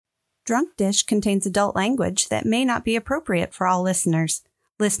Drunk Dish contains adult language that may not be appropriate for all listeners.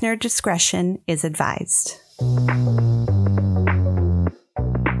 Listener discretion is advised.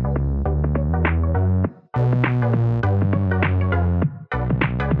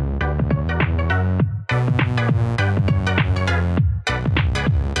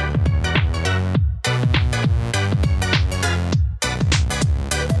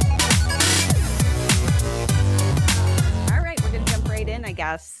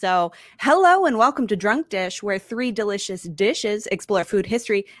 So, hello and welcome to Drunk Dish, where three delicious dishes explore food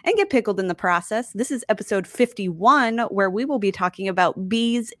history and get pickled in the process. This is episode 51, where we will be talking about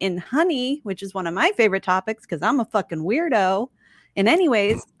bees in honey, which is one of my favorite topics because I'm a fucking weirdo. And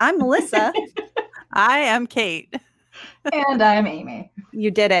anyways, I'm Melissa. I am Kate. And I'm Amy. You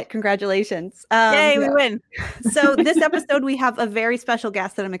did it. Congratulations. Yay, we win. So this episode, we have a very special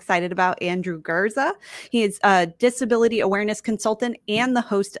guest that I'm excited about, Andrew Gurza. He is a disability awareness consultant and the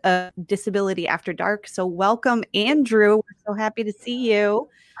host of Disability After Dark. So welcome, Andrew. We're so happy to see you.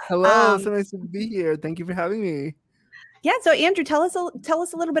 Hello. So nice to be here. Thank you for having me. Yeah. So Andrew, tell us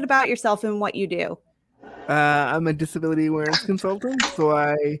a little bit about yourself and what you do. I'm a disability awareness consultant. So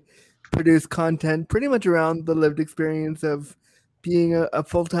I produce content pretty much around the lived experience of being a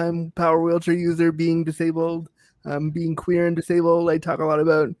full-time power wheelchair user, being disabled, being queer and disabled. I talk a lot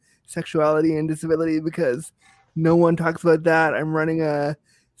about sexuality and disability because no one talks about that. I'm running a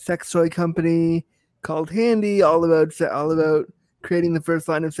sex toy company called Handy, all about creating the first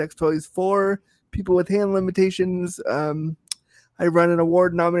line of sex toys for people with hand limitations. I run an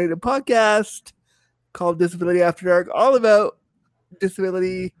award-nominated podcast called Disability After Dark, all about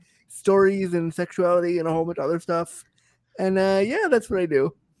disability stories and sexuality and a whole bunch of other stuff. And yeah, that's what I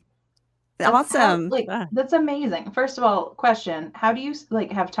do. Awesome. That's amazing. First of all, question: how do you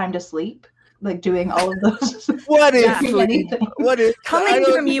have time to sleep? Like doing all of those? What is sleep? What is coming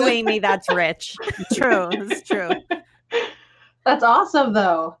from you, Amy? That's rich. It's true. It's true. That's awesome,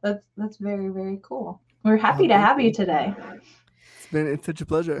 though. That's very, very cool. We're happy to have you today. It's such a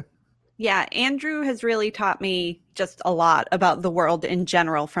pleasure. Yeah, Andrew has really taught me just a lot about the world in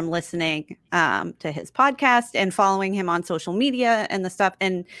general from listening to his podcast and following him on social media and the stuff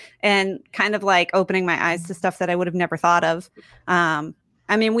and kind of like opening my eyes to stuff that I would have never thought of.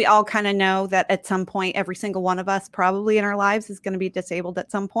 I mean, we all kind of know that at some point, every single one of us probably in our lives is going to be disabled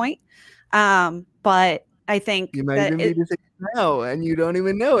at some point. But I think you might even be disabled now and you don't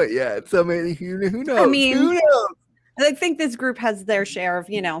even know it yet. So maybe who knows? I mean, who knows? I think this group has their share of,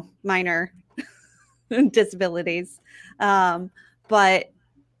 minor disabilities. But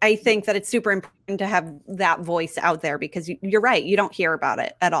I think that it's super important to have that voice out there because you're right. You don't hear about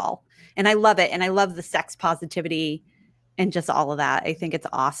it at all. And I love it. And I love the sex positivity and just all of that. I think it's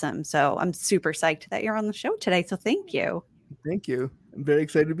awesome. So I'm super psyched that you're on the show today. So thank you. Thank you. I'm very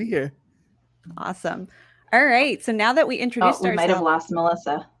excited to be here. Awesome. All right. So now that we introduced we might have lost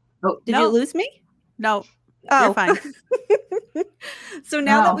Melissa. Oh, did you lose me? No. Oh, you're fine. So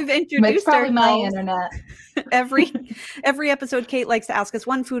now that we've introduced it's probably my internet. every episode, Kate likes to ask us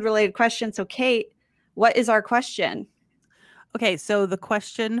one food related question. So Kate, what is our question? Okay, so the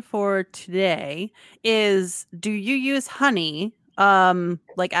question for today is: do you use honey,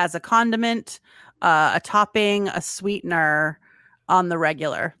 like as a condiment, a topping, a sweetener on the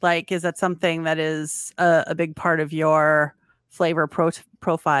regular? Like, is that something that is a big part of your flavor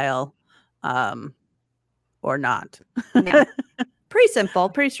profile? Or not? Yeah. Pretty simple,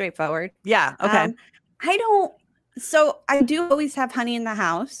 pretty straightforward. Yeah. Okay. I do always have honey in the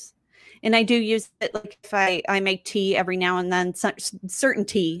house, and I do use it like if I make tea every now and then, certain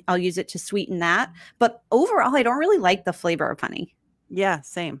tea, I'll use it to sweeten that. But overall, I don't really like the flavor of honey. Yeah,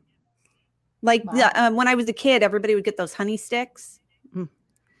 same. Like when I was a kid, everybody would get those honey sticks.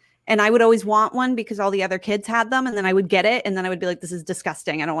 And I would always want one because all the other kids had them. And then I would get it. And then I would be like, this is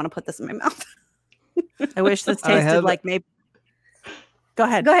disgusting. I don't want to put this in my mouth. I wish this tasted like maybe. Go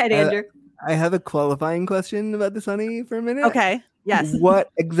ahead, Andrew. I have a qualifying question about this honey for a minute. Okay. Yes. What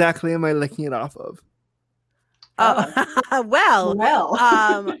exactly am I licking it off of? Oh, well.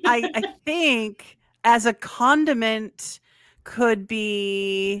 I think as a condiment could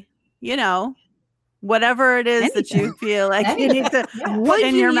be, whatever it is that you feel like you need to put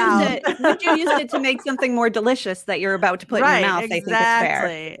in your mouth. Would you use it to make something more delicious that you're about to put in your mouth? Exactly. I think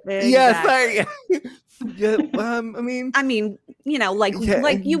it's fair. Yes, yeah, I mean,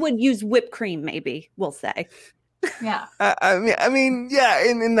 like you would use whipped cream, maybe we'll say. Yeah. I mean, yeah,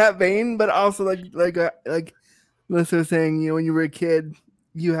 in that vein, but also like Melissa was saying, when you were a kid,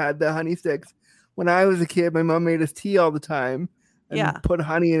 you had the honey sticks. When I was a kid, my mom made us tea all the time and put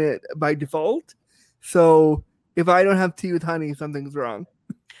honey in it by default. So if I don't have tea with honey, something's wrong.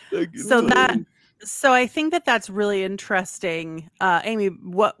 So I think that's really interesting. Amy,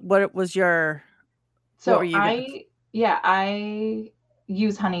 what was your So what were you I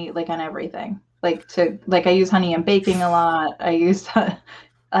use honey like on everything. I use honey in baking a lot. I use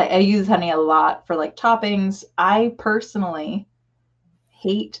honey a lot for like toppings. I personally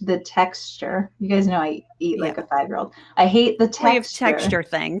hate the texture. You guys know I eat like a 5-year-old. I hate the texture. We have texture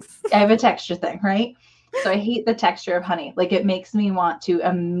things. I have a texture thing, right? So I hate the texture of honey. Like it makes me want to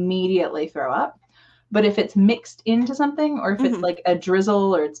immediately throw up. But if it's mixed into something, or if it's like a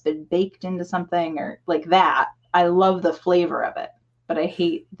drizzle, or it's been baked into something, or like that, I love the flavor of it. But I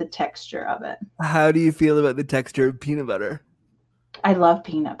hate the texture of it. How do you feel about the texture of peanut butter? I love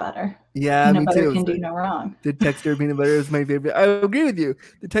peanut butter. Yeah, peanut me butter too. can do no wrong. The texture of peanut butter is my favorite. I agree with you.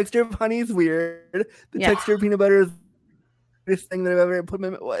 The texture of honey is weird. The texture of peanut butter is the best thing that I've ever put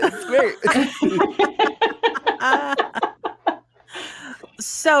in my mouth. It's great.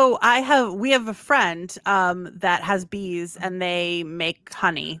 So we have a friend that has bees and they make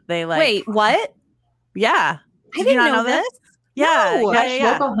honey. They like Wait, what? Yeah. I didn't know this. Yeah. No.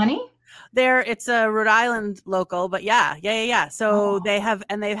 Yeah. Local honey? It's a Rhode Island local, but yeah. So they've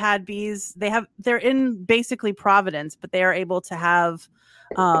had bees. They're in basically Providence, but they are able to have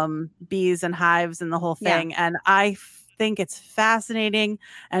bees and hives and the whole thing. And I think it's fascinating.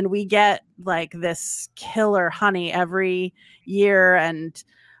 And we get like this killer honey every year, and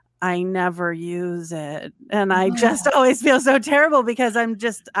I never use it. And I just always feel so terrible because I'm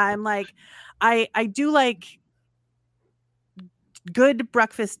like, I do like good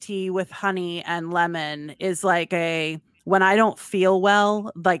breakfast tea with honey and lemon is like when I don't feel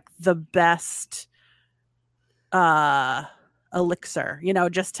well, like the best elixir,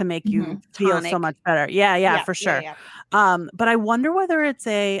 just to make you feel Tonic. so much better. Yeah, for sure. But I wonder whether it's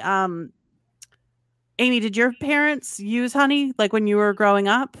Amy, did your parents use honey like when you were growing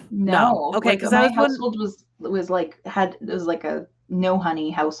up? No. Okay, because my household was like a no honey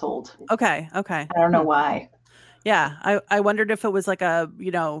household. Okay. I don't know why. Yeah, I wondered if it was like a,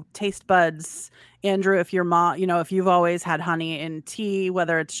 taste buds, Andrew, if your mom, if you've always had honey in tea,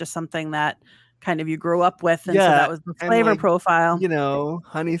 whether it's just something that kind of you grew up with, and so that was the flavor profile.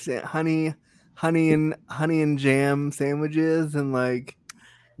 Honey and jam sandwiches, and like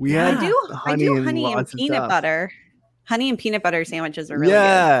we had I do honey and peanut butter. Honey and peanut butter sandwiches are really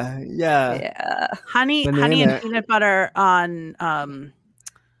good. Yeah. Honey and peanut butter on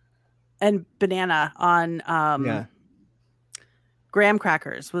and banana on graham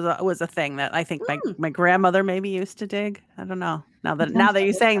crackers was a thing that I think my grandmother maybe used to dig. I don't know. Now that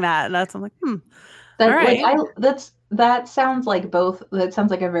you're saying that, I'm like, All right. That sounds like both. That sounds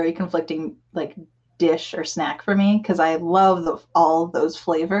like a very conflicting like dish or snack for me, because I love all of those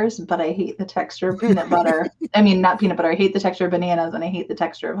flavors, but I hate the texture of peanut butter. I mean, not peanut butter. I hate the texture of bananas, and I hate the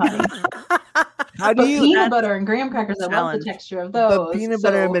texture of honey. Peanut butter and graham crackers, I love the texture of those. But peanut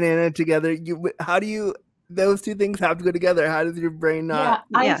butter and banana together, those two things have to go together. How does your brain not?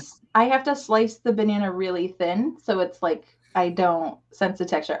 I have to slice the banana really thin, so it's like I don't sense the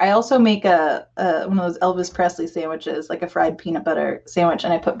texture. I also make one of those Elvis Presley sandwiches, like a fried peanut butter sandwich,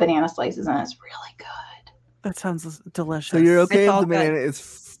 and I put banana slices in it. It's really good. That sounds delicious. So you're okay if the banana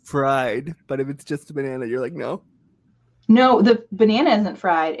is fried, but if it's just a banana, you're like, no? No, the banana isn't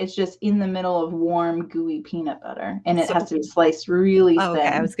fried. It's just in the middle of warm, gooey peanut butter, and it has to be sliced really thin. Okay,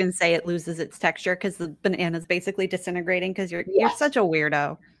 I was going to say it loses its texture because the banana is basically disintegrating because you're such a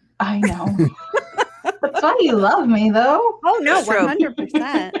weirdo. I know. That's why you love me, though. Oh no,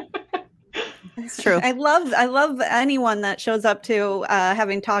 100%. It's true. I love anyone that shows up to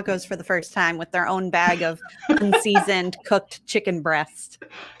having tacos for the first time with their own bag of unseasoned cooked chicken breast.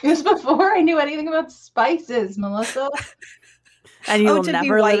 It was before I knew anything about spices, Melissa. And you will to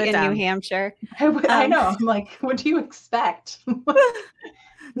never be white live it in down. New Hampshire. I know. I'm like, what do you expect?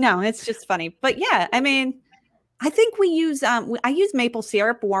 No, it's just funny. But yeah, I mean, I think we use I use maple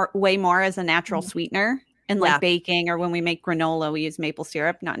syrup way more as a natural sweetener. And like baking, or when we make granola, we use maple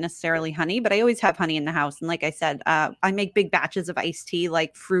syrup, not necessarily honey, but I always have honey in the house. And like I said, I make big batches of iced tea,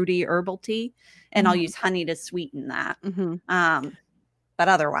 like fruity herbal tea, and I'll use honey to sweeten that. But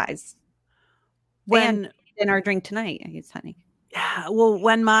otherwise, in our drink tonight, I use honey. Yeah. Well,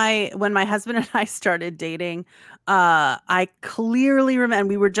 when my husband and I started dating, I clearly remember,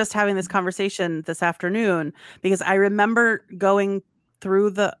 we were just having this conversation this afternoon, because I remember going through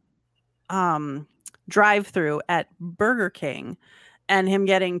the drive-through at Burger King and him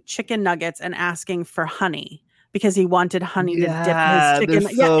getting chicken nuggets and asking for honey because he wanted honey to dip his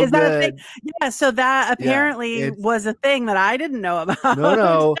chicken. Is that a thing? Yeah, so that apparently was a thing that I didn't know about.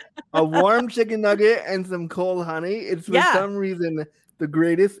 No, a warm chicken nugget and some cold honey. It's for some reason the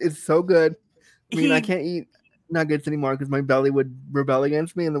greatest. It's so good. I mean, I can't eat nuggets anymore because my belly would rebel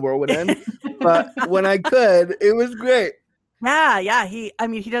against me and the world would end. But when I could, it was great. Yeah. He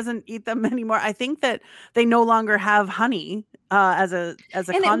doesn't eat them anymore. I think that they no longer have honey as a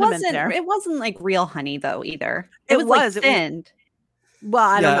condiment there. It wasn't like real honey though either. It was was like thinned. Well,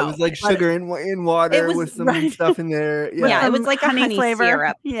 I don't know. It was like sugar in water with some stuff in there. Yeah, it was like a honey flavor.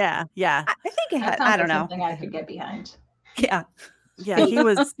 syrup. Yeah. I think it had. I don't know. Something I could get behind. Yeah. He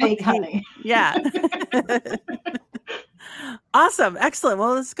was fake honey. Yeah. Awesome. Excellent.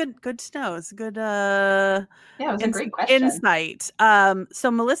 Well, it's good to know. It's good it was a great question. Insight.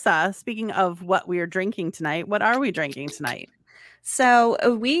 So Melissa, speaking of what we are drinking tonight, what are we drinking tonight? So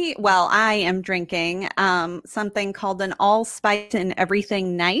I am drinking something called an allspice and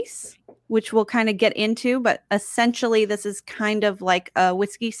everything nice, which we'll kind of get into, but essentially this is kind of like a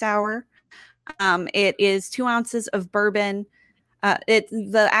whiskey sour. It is 2 ounces of bourbon.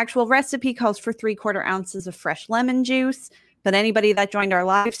 The actual recipe calls for 3/4 ounces of fresh lemon juice. But anybody that joined our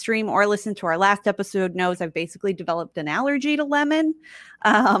live stream or listened to our last episode knows I've basically developed an allergy to lemon.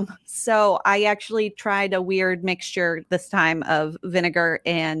 So I actually tried a weird mixture this time of vinegar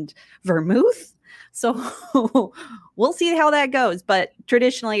and vermouth. So we'll see how that goes. But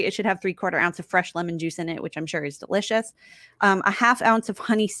traditionally, it should have 3/4 ounce of fresh lemon juice in it, which I'm sure is delicious. A 1/2 ounce of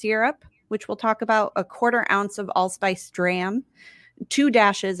honey syrup, which we'll talk about, 1/4 ounce of allspice dram, 2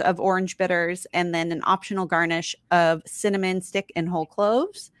 dashes of orange bitters, and then an optional garnish of cinnamon stick and whole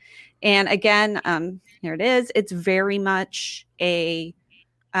cloves. And again, here it is. It's very much a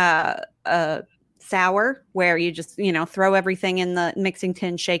sour where you just, throw everything in the mixing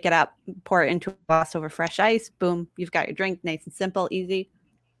tin, shake it up, pour it into a glass over fresh ice. Boom, you've got your drink. Nice and simple, easy.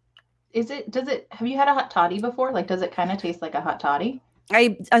 Have you had a hot toddy before? Like, does it kind of taste like a hot toddy?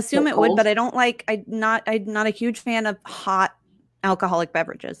 I assume it would, but I don't like, I'm not a huge fan of hot alcoholic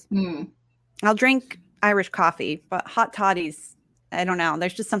beverages. I'll drink Irish coffee, but hot toddies, I don't know.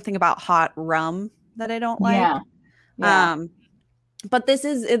 There's just something about hot rum that I don't like. Yeah. But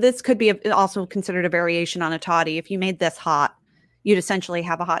this could be also considered a variation on a toddy. If you made this hot, you'd essentially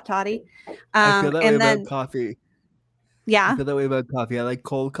have a hot toddy. I feel that way about coffee. Yeah. I feel that way about coffee. I like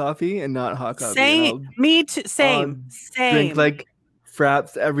cold coffee and not hot coffee. Same. Me too. Same. Drink like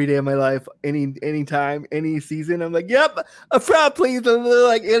fraps every day of my life, any time, any season. I'm like, yep, a frap, please. And they're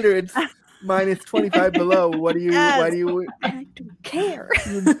like, Andrew, it's minus 25 below. Why do you? I don't care.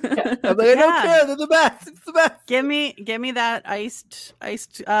 I'm like, I don't care. They're the best. It's the best. Give me that iced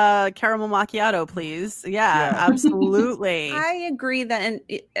caramel macchiato, please. Yeah. Absolutely. I agree that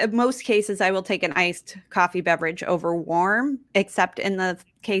in most cases, I will take an iced coffee beverage over warm, except in the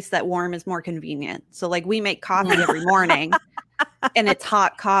case that warm is more convenient. So like we make coffee every morning. And it's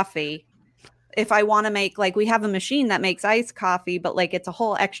hot coffee. If I want to make, like, we have a machine that makes iced coffee, but like it's a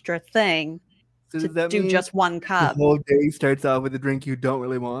whole extra thing to do just 1 cup. The whole day starts off with a drink you don't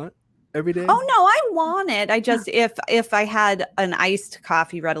really want every day. Oh no, I want it. I just if I had an iced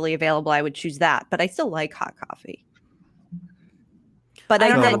coffee readily available, I would choose that. But I still like hot coffee. But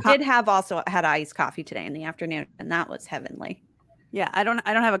I did have also had iced coffee today in the afternoon, and that was heavenly. Yeah, I don't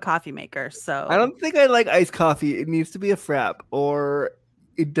have a coffee maker, so I don't think I like iced coffee. It needs to be a frap, or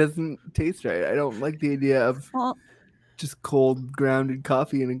it doesn't taste right. I don't like the idea of just cold grounded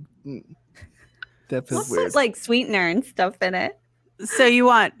coffee, and that feels weird. Like sweetener and stuff in it. So you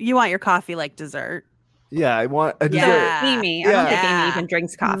want your coffee like dessert? Yeah, I want a dessert. Yeah. Amy, I don't think Amy even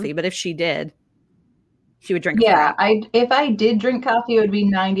drinks coffee, but if she did, she would drink. Yeah, if I did drink coffee, it would be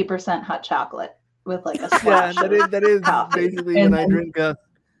 90% hot chocolate. With like a splash. Yeah, that is basically when I drink a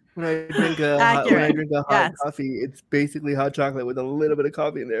hot coffee, it's basically hot chocolate with a little bit of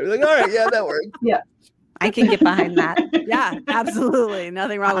coffee in there. Like, all right, yeah, that works. Yeah, I can get behind that. Yeah, absolutely,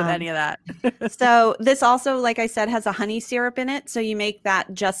 nothing wrong with any of that. So this also, like I said, has a honey syrup in it. So you make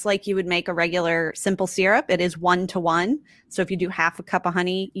that just like you would make a regular simple syrup. It is 1-to-1. So if you do 1/2 cup of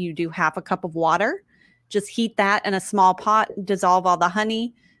honey, you do 1/2 cup of water. Just heat that in a small pot, dissolve all the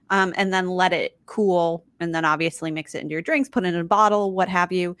honey. And then let it cool, and then obviously mix it into your drinks, put it in a bottle, what have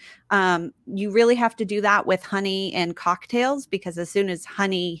you. You really have to do that with honey and cocktails, because as soon as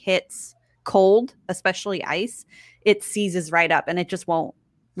honey hits cold, especially ice, it seizes right up and it just won't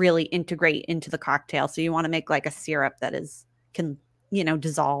really integrate into the cocktail. So you want to make like a syrup that can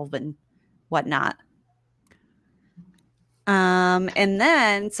dissolve and whatnot. And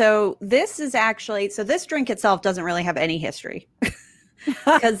then, this drink itself doesn't really have any history.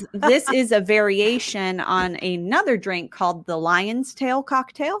 Because this is a variation on another drink called the Lion's Tail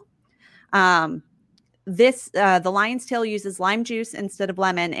cocktail. The Lion's Tail uses lime juice instead of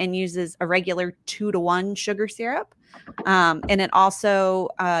lemon and uses a regular 2-to-1 sugar syrup. And it also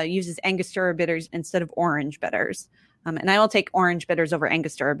uses Angostura bitters instead of orange bitters. And I will take orange bitters over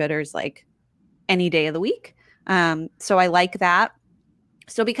Angostura bitters like any day of the week. So I like that.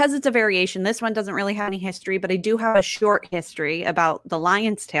 So because it's a variation, this one doesn't really have any history, but I do have a short history about the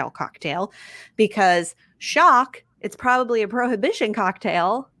Lion's Tail cocktail because shock, it's probably a prohibition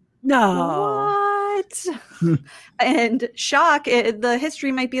cocktail. No. What? And shock, the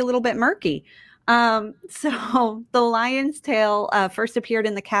history might be a little bit murky. So the Lion's Tail first appeared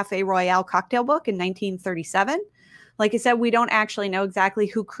in the Cafe Royale cocktail book in 1937. Like I said, we don't actually know exactly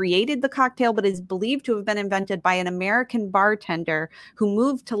who created the cocktail, but is believed to have been invented by an American bartender who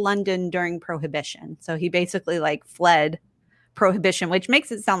moved to London during Prohibition. So he basically like fled Prohibition, which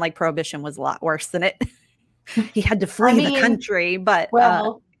makes it sound like Prohibition was a lot worse than it. He had to flee the country, but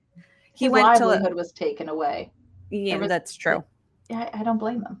he went livelihood was taken away. Yeah, that's true. Yeah, I don't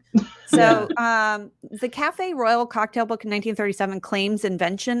blame them. So the Cafe Royal cocktail book in 1937 claims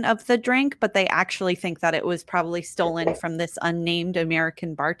invention of the drink, but they actually think that it was probably stolen from this unnamed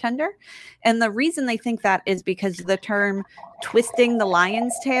American bartender. And the reason they think that is because the term twisting the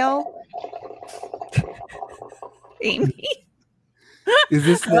lion's tail. Amy? Is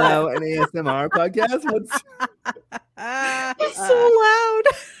this now an ASMR podcast? It's so loud.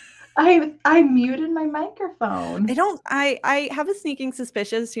 I muted my microphone. I have a sneaking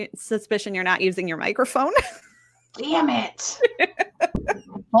suspicion you're not using your microphone. Damn it.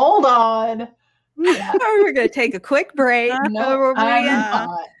 Hold on. We're going to take a quick break. No,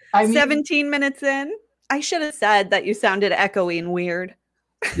 I'm 17 minutes in. I should have said that you sounded echoey and weird.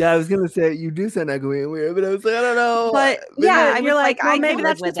 Yeah, I was gonna say you do sound echoey and weird, but I was like, I don't know. But yeah, you're like, well, I maybe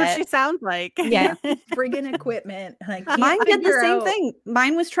that's just what she sounds like. Yeah, friggin' equipment. Mine did the same thing.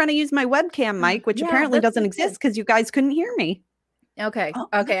 Mine was trying to use my webcam mic, which apparently doesn't exist because you guys couldn't hear me. Okay,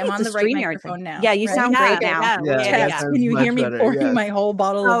 okay, I'm on the right microphone now. Yeah, you sound great now. Yeah. Can you hear me pouring my whole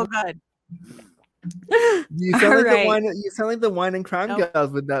bottle of? Oh, good. You sound like the wine. You sound like the wine and crown gals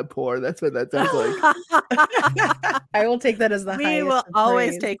with that pour. That's what that sounds like. I will take that as the highest. We will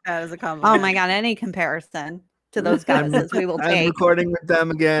always take that as a compliment. Oh my god, any comparison to those guys we will take. I'm recording with them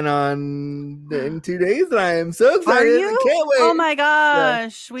again in 2 days, and I am so excited. Are you? I can't wait. Oh my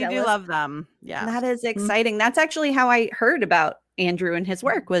gosh, we Jealous? do love them. Yeah, that is exciting. That's actually how I heard about Andrew and his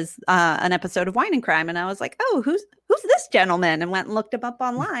work was an episode of Wine and Crime, and I was like, oh, who's this gentleman? And went and looked him up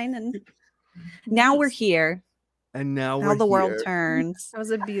online, and now we're here. And now the world turns. That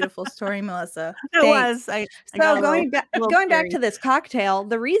was a beautiful story, Melissa. It was. Going back to this cocktail,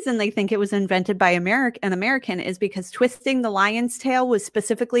 the reason they think it was invented by an American is because twisting the lion's tail was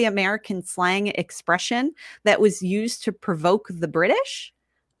specifically American slang expression that was used to provoke the British.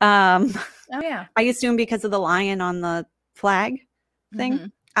 Oh yeah, I assume because of the lion on the flag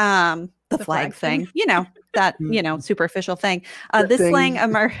thing. Mm-hmm. The flag thing, that, superficial thing. This slang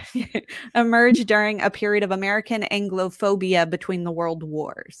emerged during a period of American Anglophobia between the world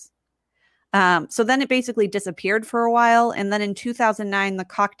wars. So then it basically disappeared for a while. And then in 2009, the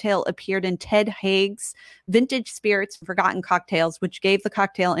cocktail appeared in Ted Haig's Vintage Spirits and Forgotten Cocktails, which gave the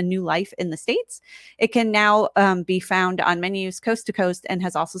cocktail a new life in the States. It can now be found on menus coast to coast and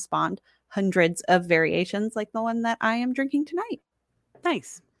has also spawned hundreds of variations like the one that I am drinking tonight.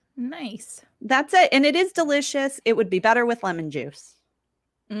 Nice. That's it. And it is delicious. It would be better with lemon juice.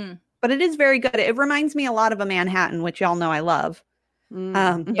 But it is very good. It reminds me a lot of a Manhattan, which y'all know I love.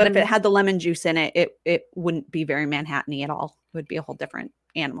 But if it had the lemon juice in it, it wouldn't be very Manhattan-y at all. It would be a whole different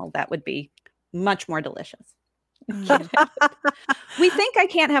animal. That would be much more delicious. We think I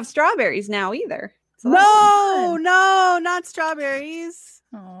can't have strawberries now either. So no, not strawberries.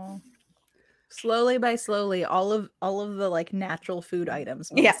 Oh. Slowly by slowly, all of the like natural food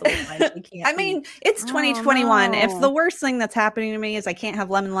items. Yeah. I mean, it's 2021. If the worst thing that's happening to me is I can't have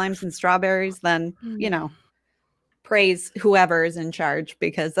lemon limes and strawberries, then, praise whoever is in charge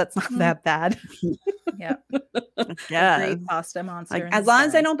because that's not that bad. Yeah. Great pasta monster. As long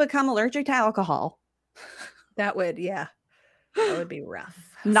as I don't become allergic to alcohol. That would be rough.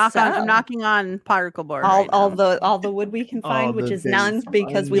 I'm knocking on particle board. All the wood we can find, which is none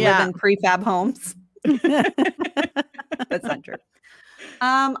because we live in prefab homes. That's not true.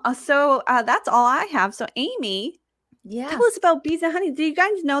 So that's all I have. So Amy, tell us about bees and honey. Do you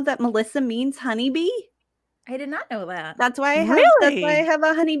guys know that Melissa means honeybee? I did not know that. That's why I have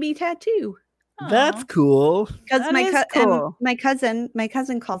a honeybee tattoo. Aww. That's cool. Because my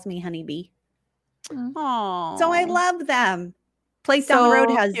cousin calls me honeybee. Aww. So I love them. Place down the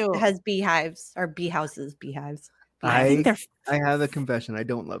road has beehives or bee houses. Beehives. I have a confession. I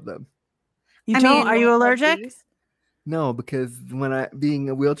don't love them. Are you allergic? No, because being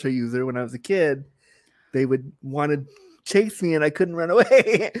a wheelchair user when I was a kid, they would want to chase me and I couldn't run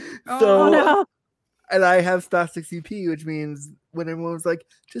away. Oh, So no. and I have spastic CP, which means when everyone was like,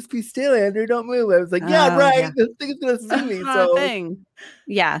 just be still, Andrew, don't move. I was like, yeah, Oh, right. yeah. This thing is going to see me. That's not a So thing.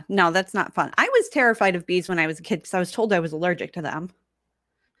 Yeah, no, that's not fun. I was terrified of bees when I was a kid because I was told I was allergic to them.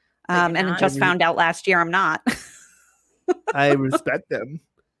 But you're And I not? just found out last year I'm not. I respect them,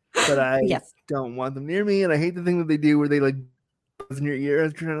 but I Yes. don't want them near me. And I hate the thing that they do where they like buzz in your ear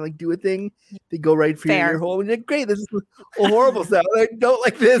as trying to like do a thing. They go right for your Fair. ear hole. And you're like, great, this is a horrible sound. I don't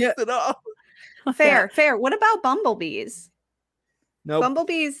like this Yeah. at all. Fair. What about bumblebees? Nope.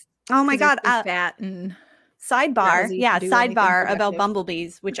 Bumblebees. Oh my 'Cause they're God. so fat and Sidebar. Lousy Yeah, to do anything sidebar about productive.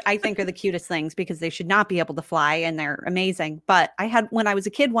 bumblebees, which I think are the cutest things because they should not be able to fly and they're amazing. But I had, when I was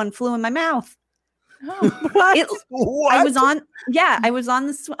a kid, one flew in my mouth. oh, What? It, What? I was on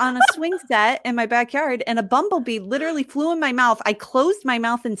on a swing set in my backyard, and a bumblebee literally flew in my mouth. I closed my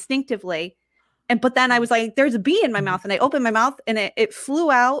mouth instinctively, but then I was like, "There's a bee in my mouth," and I opened my mouth, and it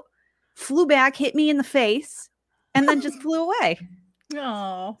flew out, flew back, hit me in the face, and then just flew away.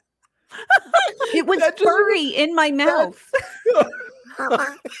 oh. It was That just- furry in my mouth,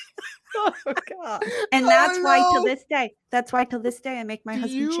 Oh God. and Oh, that's why no. till this day, I make my Do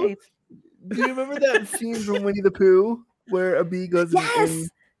husband you- shave. Do you remember that scene from Winnie the Pooh where a bee goes in Yes.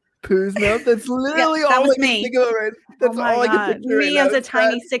 Pooh's mouth? That's literally that all was I can me. think of right. That's my all I God. can picture right Me now. as a It's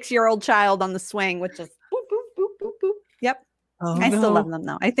tiny that- 6-year-old child on the swing, which is boop boop boop boop boop. Yep. Oh, I still no. love them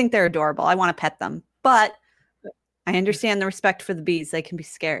though. I think they're adorable. I want to pet them, but I understand the respect for the bees. They can be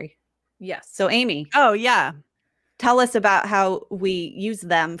scary. Yes. So, Amy, Oh, yeah. tell us about how we use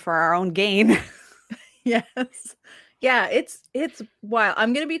them for our own gain. Yes. Yeah, it's wild.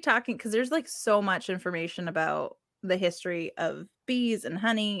 I'm going to be talking because there's like so much information about the history of bees and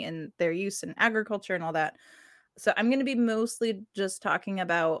honey and their use in agriculture and all that. So I'm going to be mostly just talking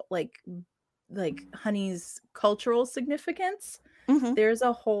about like honey's cultural significance. Mhm. There's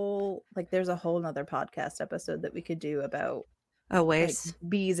a whole nother podcast episode that we could do about like Always.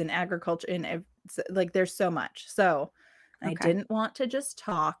 bees and agriculture and like there's so much. So I Okay. didn't want to just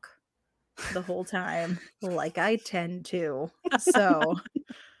talk the whole time like I tend to. So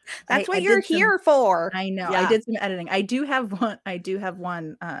That's I what you're did some- here for. I know. Yeah. I did some editing. I do have one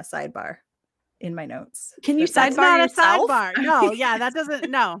sidebar in my notes. Can you But that's- That's not a yourself? sidebar. No, yeah, that doesn't.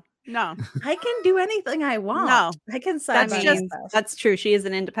 No. I can do anything I want. No. I can That's sidebar just myself. that's true. She is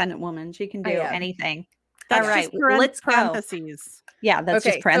an independent woman. She can do I am. anything. That's All right, just let's go. parentheses. Yeah, that's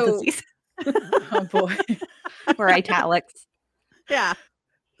Okay, just parentheses Oh boy. or italics. Yeah.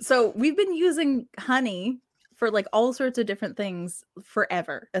 So we've been using honey for like all sorts of different things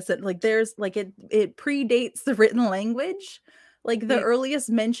forever. As it like there's like it predates the written language. Like the Yeah. earliest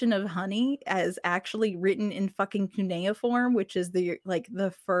mention of honey as actually written in fucking cuneiform, which is the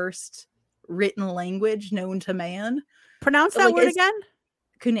first written language known to man. Pronounce So, that like, word it's- again.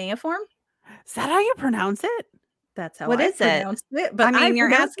 Cuneiform? Is that how you pronounce it? That's how What I is it? pronounced it. But I mean, you're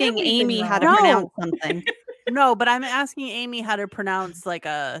pronounced asking everything Amy how to wrong. No. pronounce something. No, but I'm asking Amy how to pronounce like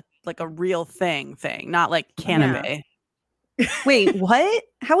a real thing, not like canape. Wait, what?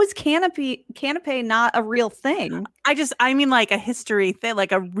 How is canapé not a real thing? I mean like a history thing,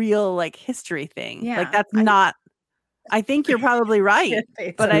 like a real like history thing. Yeah, Like that's not. I think you're probably right.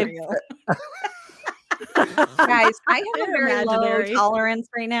 It's But I- real. Guys, I have a They're very low imaginary. tolerance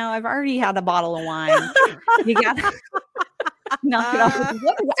right now. I've already had a bottle of wine. You got to knock it off.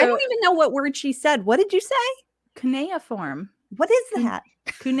 I don't even know what word she said. What did you say? Cuneiform. What is that?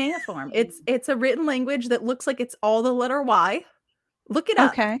 Cuneiform. It's a written language that looks like it's all the letter Y. Look it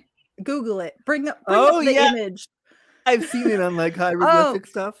up. Okay. Google it. Bring up Oh, the yeah. image. I've seen it on like hieroglyphic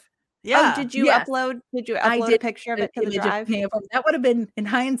stuff. Yeah. Oh, did you Yes. upload? Did you I upload a did picture of An it to the image of drive? cuneiform. That would have been, in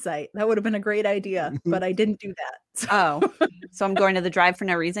hindsight, that would have been a great idea, but I didn't do that. So Oh, so I'm going to the drive for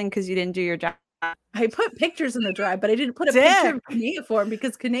no reason because you didn't do your job. I put pictures in the drive, but I didn't put a picture of cuneiform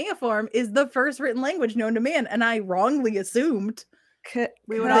because cuneiform is the first written language known to man, and I wrongly assumed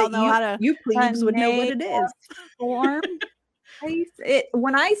We would that all know how to. you plebes would know what it is. Form.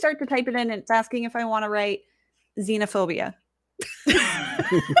 When I start to type it in, it's asking if I want to write xenophobia.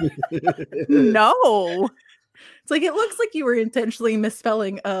 No. It's like it looks like you were intentionally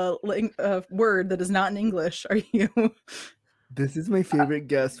misspelling a word that is not in English. Are you? This is my favorite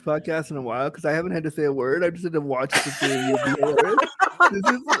guest podcast in a while because I haven't had to say a word. I've just had to watch the three of you be hilarious.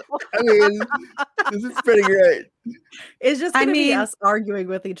 This is pretty great. It's just I going to be mean, us arguing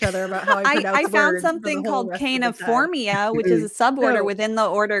with each other about how I pronounce I words found for something the whole called rest of the time. Caeniformia, which is a suborder No. within the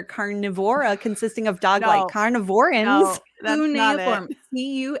order Carnivora, consisting of dog-like No. carnivorans. No, that's not Cuneiform. it.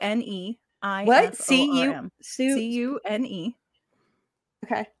 Cuneiform. What? C-U- Cuneiform.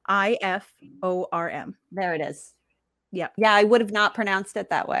 Okay. IFORM. There it is. Yep. Yeah, I would have not pronounced it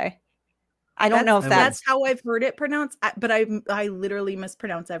that way. I don't know if that's how I've heard it pronounced, but I literally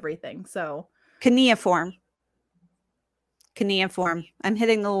mispronounce everything. So cuneiform. Cuneiform. I'm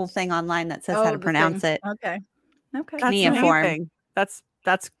hitting the little thing online that says how to pronounce it. Okay. That's Cuneiform. amazing.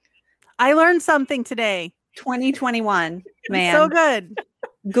 That's I learned something today. 2021, man. So good.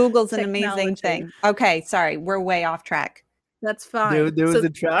 Google's an amazing thing. Okay, sorry, we're way off track. That's fine. There was a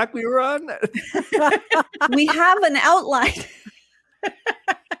track we were on. We have an outline.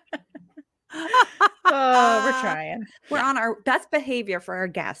 Oh, we're trying. We're on our best behavior for our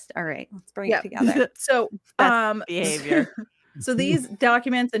guest. All right, let's bring it together. So, behavior. So these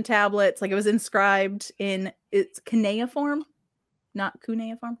documents and tablets, like it was inscribed in it's cuneiform, not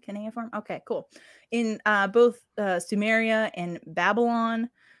cuneiform, cuneiform. Okay, cool. In both Sumeria and Babylon.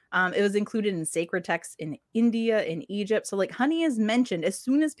 It was included in sacred texts in India, in Egypt. So like honey is mentioned as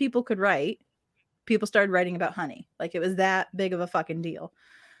soon as people could write. People started writing about honey. Like it was that big of a fucking deal.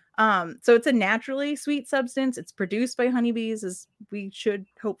 So it's a naturally sweet substance. It's produced by honeybees, as we should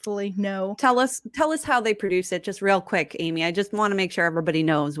hopefully know. Tell us how they produce it, just real quick, Amy. I just want to make sure everybody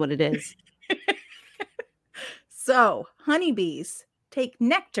knows what it is. So honeybees take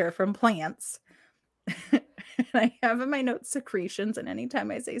nectar from plants. I have in my notes secretions, and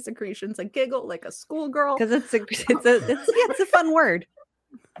anytime I say secretions, I giggle like a schoolgirl because it's a fun word.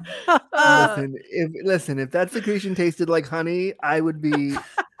 Listen, if that secretion tasted like honey, I would be.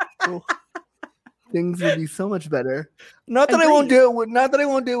 Things would be so much better. Not that I won't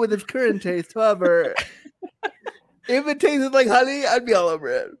do it with its current taste. However, if it tasted like honey, I'd be all over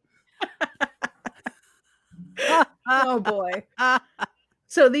it. Oh boy.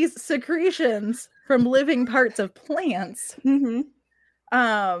 So these secretions from living parts of plants, the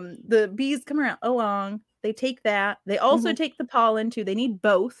bees come along, they take that. They also take the pollen too. They need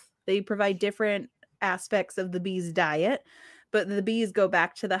both. They provide different aspects of the bee's diet. But the bees go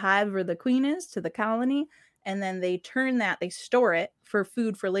back to the hive where the queen is, to the colony, and then they they store it for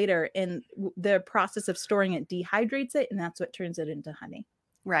food for later. And the process of storing it dehydrates it, and that's what turns it into honey.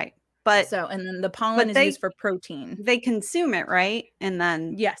 Right. And then the pollen is used for protein. They consume it, right? And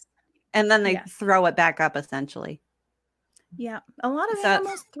then yes. And then they throw it back up, essentially. Yeah. A lot of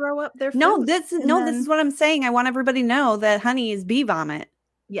animals throw up their food. This is what I'm saying. I want everybody to know that honey is bee vomit.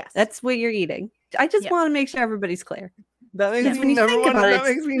 Yes. That's what you're eating. I just want to make sure everybody's clear. That makes me never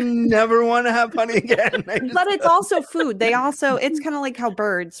want to have honey again. But it's also food. It's kind of like how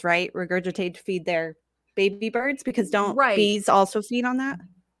birds, right, regurgitate to feed their baby birds, because bees also feed on that?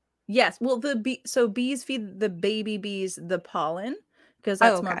 Yes. Well, bees feed the baby bees the pollen because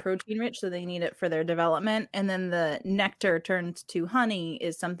that's more protein rich, so they need it for their development. And then the nectar turned to honey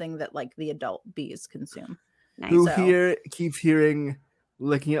is something that like the adult bees consume. Nice. Who here keeps hearing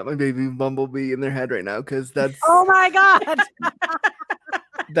looking at my baby bumblebee in their head right now, because that's oh my god.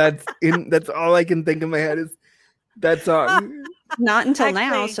 that's all I can think in my head is that song. Not until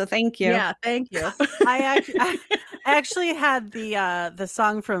now, so thank you. Yeah, thank you. I actually had the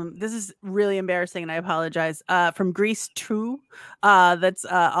song from, this is really embarrassing and I apologize, from Grease 2, that's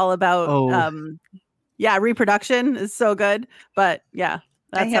all about reproduction is so good, but yeah.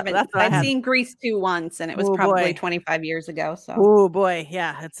 I've seen Grease 2 once, and it was probably 25 years ago. So, oh boy,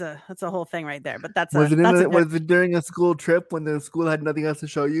 yeah, that's a whole thing right there. But was it during a school trip when the school had nothing else to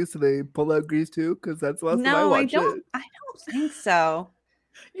show you, so they pulled out Grease 2? Because that's the last time I watched it. I don't think so.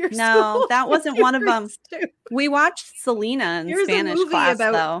 That wasn't one of them. We watched Selena in Spanish class,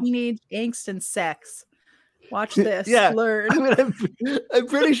 about teenage angst and sex. Watch this. Learn. I mean, I'm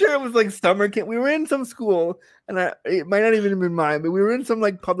pretty sure it was like summer camp. We were in some school, and it might not even have been mine, but we were in some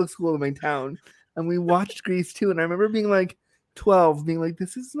like public school in my town, and we watched Grease 2. And I remember being like 12, being like,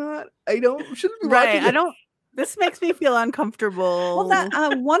 "This is not. Shouldn't be watching this. This makes me feel uncomfortable."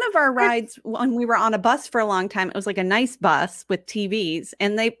 Well, one of our rides when we were on a bus for a long time, it was like a nice bus with TVs,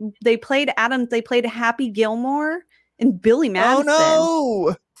 and they played Happy Gilmore and Billy Madison. Oh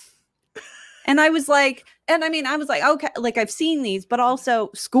no. And I was like, okay, like I've seen these, but also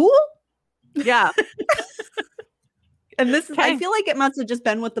school? Yeah. And this is, I feel like it must have just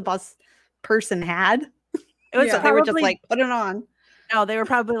been what the bus person had. It was they were just like, put it on. No, they were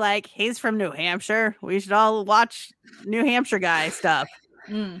probably like, he's from New Hampshire. We should all watch New Hampshire guy stuff.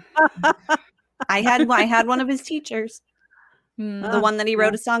 I had one of his teachers. The one that he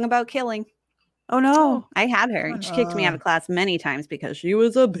wrote a song about killing. Oh no. I had her. She kicked me out of class many times because she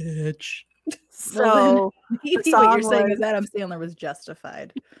was a bitch. So maybe what you're saying is Adam Sandler was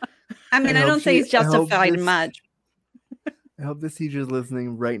justified. I mean, I don't say he's justified much. I hope this teacher is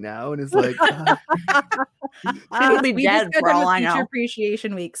listening right now and is like, She'll be We dead just got for done all with I Teacher know.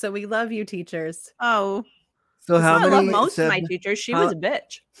 Appreciation Week, so we love you, teachers. Oh, So how I love many most of my Seb, teachers. She how- was a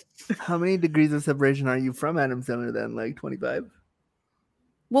bitch. how many degrees of separation are you from Adam Sandler then? Like 25?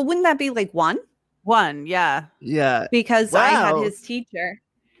 Well, wouldn't that be like one? one, yeah. Yeah. Because I had Wow. his teacher.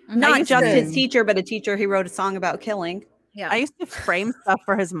 Mhm. Not used just to- his teacher, but a teacher he wrote a song about killing. Yeah. I used to frame stuff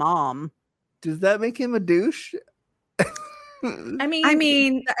for his mom. Does that make him a douche? I mean, I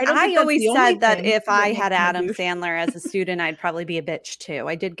mean, I don't think I that's always the only said that thing if that I makes had him a Adam douche. Sandler as a student, I'd probably be a bitch too.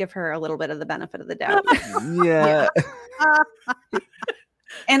 I did give her a little bit of the benefit of the doubt. yeah.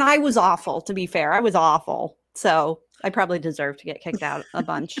 And I was awful, to be fair. I was awful. So I probably deserve to get kicked out a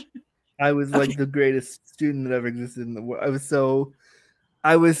bunch. I was like the greatest student that ever existed in the world.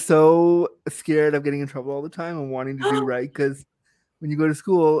 I was so scared of getting in trouble all the time and wanting to do right, because when you go to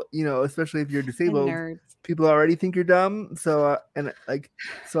school, you know, especially if you're disabled, Nerds. people already think you're dumb. So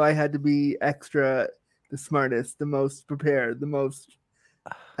so I had to be extra, the smartest, the most prepared, the most,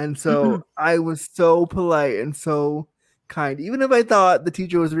 and so I was so polite and so kind, even if I thought the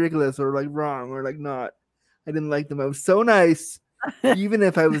teacher was ridiculous or like wrong or like not. I didn't like them. I was so nice, even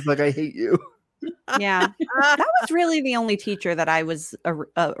if I was like, I hate you. Yeah. That was really the only teacher that I was a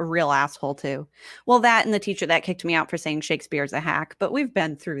real asshole to. Well, that and the teacher that kicked me out for saying Shakespeare's a hack. But we've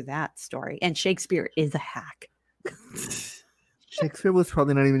been through that story. And Shakespeare is a hack. Shakespeare was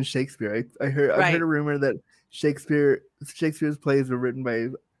probably not even Shakespeare. I've heard Right. a rumor that Shakespeare's plays were written by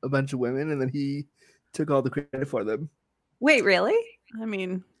a bunch of women, and then he took all the credit for them. Wait, really? I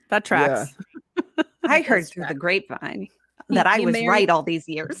mean, that tracks. I heard does through the track. grapevine that I he was married- right all these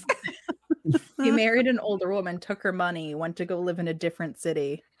years. He married an older woman, took her money, went to go live in a different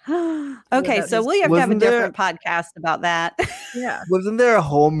city. Okay, Without so his- we have to have a Wasn't there- different podcast about that. Yeah. Wasn't there a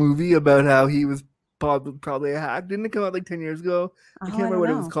whole movie about how he was probably a hack? Didn't it come out like 10 years ago? I can't remember what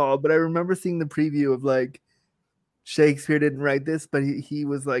it was called, but I remember seeing the preview of like Shakespeare didn't write this, but he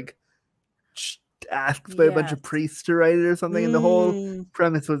was like asked by a bunch of Yes. priests to write it or something, and the whole Mm.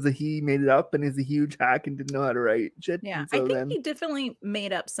 premise was that he made it up and is a huge hack and didn't know how to write shit. Yeah. and I so think then he definitely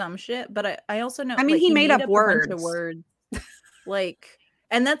made up some shit, but I also know I mean, like, he made up a bunch of words. words. Like,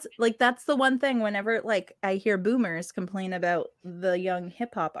 and that's the one thing whenever like I hear boomers complain about the young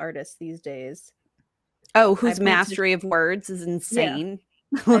hip hop artists these days. Oh, I whose point to- mastery of words is insane.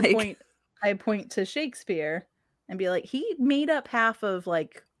 I point to Shakespeare and be like, he made up half of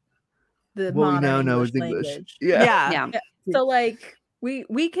like the what we modern now know English is English. language. Yeah. Yeah. So like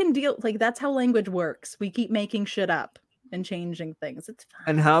we can deal like that's how language works. We keep making shit up and changing things. It's fine.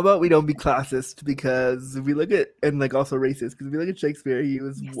 And how about we don't be classist, because if we look at, and like also racist, because if we look at Shakespeare, he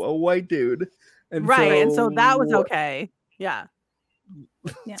was Yes. a white dude. And Right. And so that was so, okay. Yeah.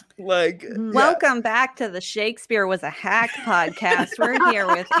 Like, Welcome back to the Shakespeare Was a Hack podcast. We're here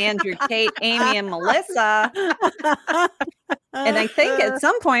with Andrew, Kate, Amy, and Melissa. And I think at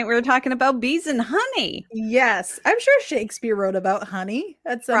some point we were talking about bees and honey. Yes, I'm sure Shakespeare wrote about honey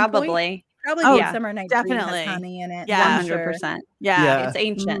at some point. Probably. Probably Oh, Midsummer Night's Dream has definitely. honey in it. Yeah. I'm sure. 100%. yeah. Yeah. It's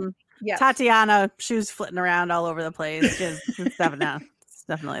ancient. Mhm. Yeah. Tatiana, she was flitting around all over the place. It's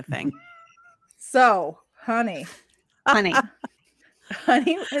definitely a thing. So, honey. Honey.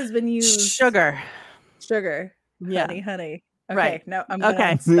 Honey has been used. Sugar. Sugar. Yeah. Honey. Okay, Right. no, I'm gonna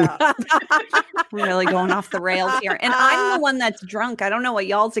Okay. stop. We're really going off the rails here. And I'm the one that's drunk. I don't know what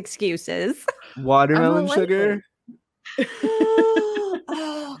y'all's excuse is. watermelon I'm a sugar.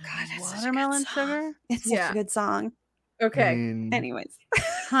 Oh, God. That's such a good Watermelon song. sugar? It's such Yeah. a good song. Okay. Anyways.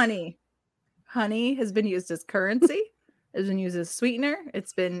 Honey. Honey has been used as currency. It's been used as sweetener.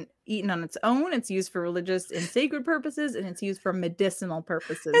 It's been eaten on its own. It's used for religious and sacred purposes, and it's used for medicinal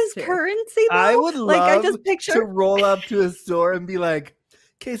purposes As too. currency, though? I would like I love just picture to roll up to a store and be like,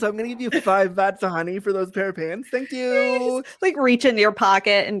 okay, so I'm gonna give you 5 vats of honey for those pair of pants. Thank you. like reach into your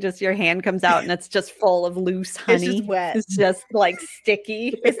pocket and just your hand comes out and it's just full of loose honey. It's just wet. It's just like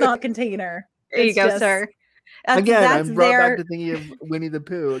sticky. It's not a container. There you it's go, just- sir. Again, that's I'm brought their back to thinking of Winnie the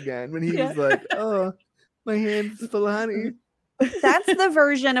Pooh again when he Yeah. was like, oh, my hand's full of honey. that's the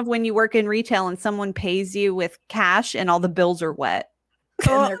version of when you work in retail and someone pays you with cash and all the bills are wet.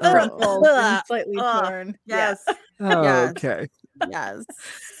 And they're crumpled and slightly Ugh. torn. Yes. Oh, Yes. okay. Yes.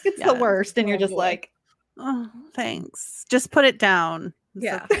 It's Yeah. the worst. And you're Oh, just boy. like, Oh, thanks. Just put it down. It's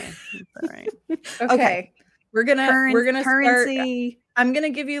Yeah. okay. It's all right. Okay. Okay. We're gonna start. currency. I'm gonna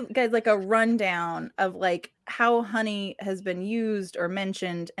give you guys like a rundown of like how honey has been used or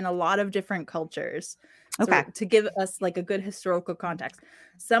mentioned in a lot of different cultures. So Okay. to give us like a good historical context.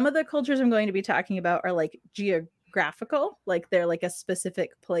 Some of the cultures I'm going to be talking about are like geographical, like they're like a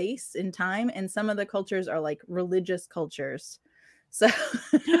specific place in time, and some of the cultures are like religious cultures. So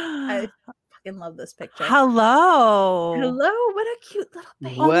fucking love this picture. Hello. Hello, what a cute little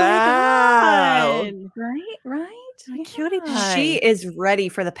baby. Oh Wow. my god. Right? A cutie Yeah. pie. She is ready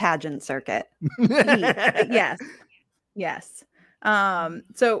for the pageant circuit. Yes. Yes.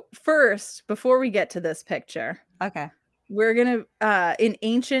 So first, before we get to this picture, Okay. we're gonna in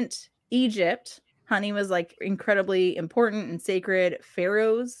ancient Egypt, honey was like incredibly important and sacred.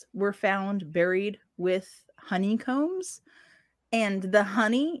 Pharaohs were found buried with honeycombs, and the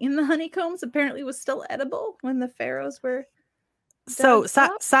honey in the honeycombs apparently was still edible when the pharaohs were So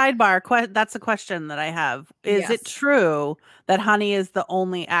dug up. sidebar, that's a question that I have. Is it Yes. true that honey is the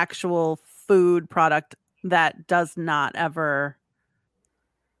only actual food product that does not ever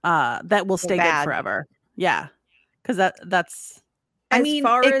that will stay good bad. forever? Yeah. Because that's I As mean,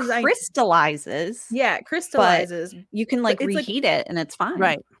 far it as I- crystallizes. Yeah, it crystallizes. You can like it's like- reheat it and it's fine.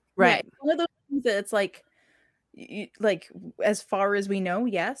 right. Yeah, Right. it's one of those things that it's like like as far as we know,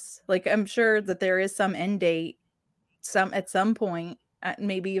 yes. Like I'm sure that there is some end date at some point,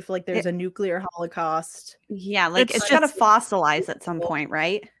 maybe if like there's a nuclear holocaust. Yeah, like It's it's got to just- fossilize at some point,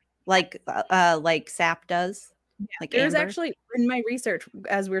 right? Like sap does. Like There's amber. actually in my research,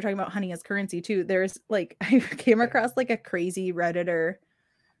 as we were talking about honey as currency too, there's like I came across like a crazy Redditor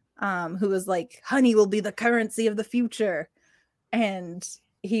who was like, honey will be the currency of the future. And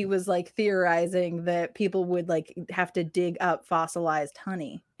he was like theorizing that people would like have to dig up fossilized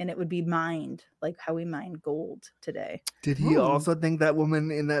honey and it would be mined like how we mine gold today. Did he Ooh. also think that woman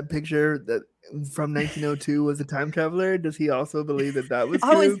in that picture that from 1902 was a time traveler? Does he also believe that that was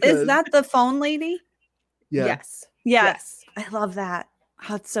true? Oh, is 'Cause- that the phone lady? yeah? Yes. Yeah. Yes. I love that.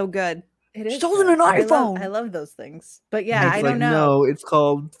 Oh, it's so good. It is. She's holding good. an I iPhone. love those things. But yeah, It's I like, don't know. No, it's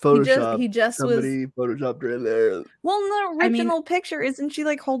called Photoshop. He just was Somebody photoshopped her in there. Well, in the I mean- original picture, isn't she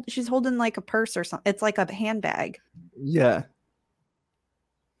like she's holding like a purse or something? It's like a handbag. Yeah.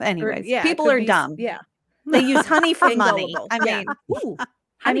 Anyways, yeah, it people could are be dumb. Yeah. They use honey for And money. gullible. I Yeah. mean, ooh, I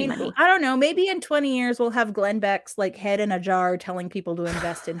honey mean, money. I don't know. Maybe in 20 years we'll have Glenn Beck's like head in a jar telling people to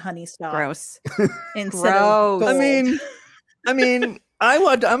invest in honey stock Gross. instead of Gross. gold. I mean, I'm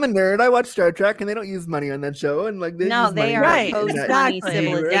a nerd. I watch Star Trek, and they don't use money on that show. And like, they No, use they money are Right, a in that post-honey exactly.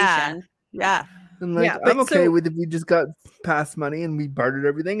 civilization. Yeah. Yeah. And like, Yeah, but I'm okay so- with if we just got past money and we bartered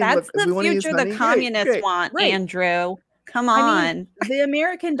everything. And That's look, if we the wanna use future honey, the great, communists great. want, Right. Andrew. Come I on. mean, the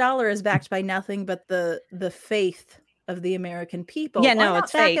American dollar is backed by nothing but the faith of the American people. Yeah, Why no, not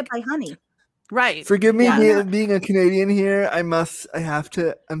it's back fake. it by honey? Right. Forgive me Yeah. being a Canadian here. I have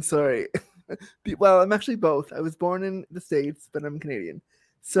to. I'm sorry. Well, I'm actually both. I was born in the States, but I'm Canadian.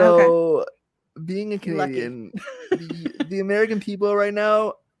 So being a Lucky. Canadian, the American people right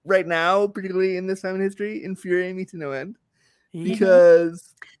now, particularly in this time in history, infuriate me to no end.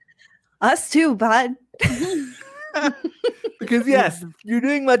 Because Us too, bud. yes, you're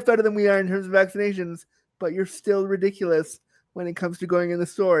doing much better than we are in terms of vaccinations, but you're still ridiculous when it comes to going in the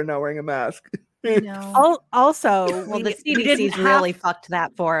store and not wearing a mask. No. Also, Well, the we didn't CDC's have- really fucked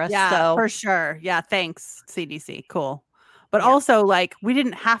that for us. Yeah, so for sure. Yeah, thanks CDC. Cool. But Yeah. also, like, we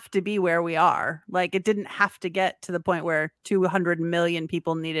didn't have to be where we are. Like, it didn't have to get to the point where 200 million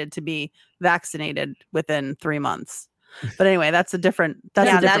people needed to be vaccinated within 3 months. But anyway, that's a different. That's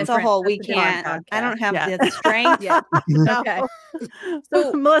yeah, a different. that's a whole. We that's a different can't. I don't have Yeah. the strength. Yeah. No. Okay.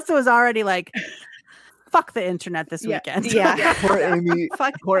 So Melissa was already like, "Fuck the internet this Yeah. weekend." Yeah. Poor Amy.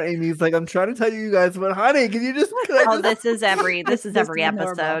 Fuck. Poor Amy's like, I'm trying to tell you guys about honey. Can I Oh, just this is every This every is normal.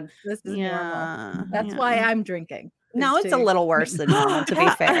 episode. This is normal. yeah. That's yeah. why I'm drinking. No, is it's a to- little worse than normal, to be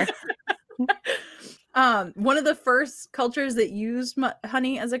fair. One of the first cultures that used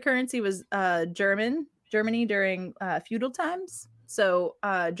honey as a currency was Germany during feudal times. So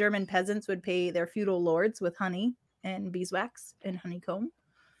German peasants would pay their feudal lords with honey and beeswax and honeycomb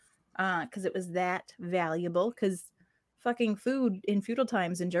because it was that valuable. Because fucking food in feudal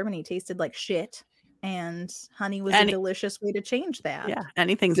times in Germany tasted like shit, and honey was a delicious way to change that. Yeah,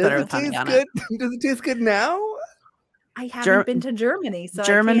 anything's Does better it with honey taste on good? Does it taste good now? I haven't been to Germany, so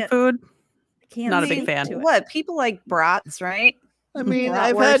German I food. can't Not a big speak fan. to it. What people like brats, right? I mean, Bratwurst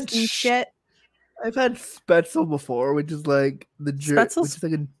I've had and shit. I've had Spätzle before, which is like the Spätzle's-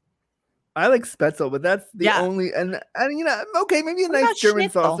 which is like I like Spätzle, but that's the Yeah. only and you know, okay, maybe a What nice about German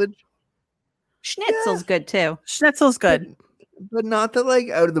schnitzel? sausage, Schnitzel's good too. Schnitzel's good. but not the like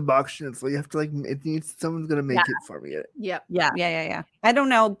out of the box schnitzel. You have to like it needs someone's gonna make it for me. Yep. Yeah, Yeah. I don't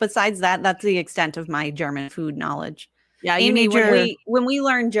know. Besides that, that's the extent of my German food knowledge. yeah. You Amy, need your. when we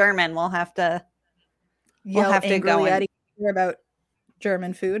learn German, we'll have to. Yell have to go angrily in. at each other about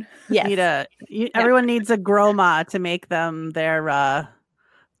German food. Yes. Need everyone needs a groma to make them their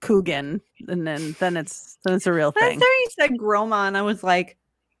Kugen, and then it's a real Last thing. time you said Groma, and I was like,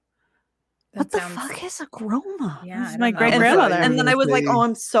 What the sounds- fuck is a groma? Yeah, This I is my don't know. great-grandmother. And then I was like, oh,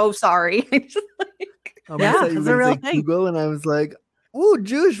 I'm so sorry. I just, like, I'm Yeah, gonna say it's a real like thing. Google, and I was like, ooh,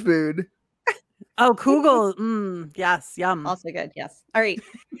 Jewish food. Oh, Kugel. Yes, yum. also good. Yes. All right.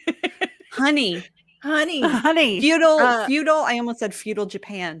 Honey. Honey. Honey. Feudal. Uh, I almost said feudal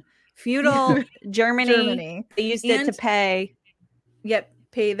Japan. Feudal Germany. Germany. They used it to And- pay. Yep,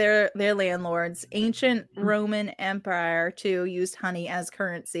 pay their landlords. Ancient Roman Empire too used honey as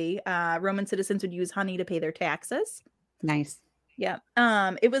currency. Roman citizens would use honey to pay their taxes. Nice. Yeah.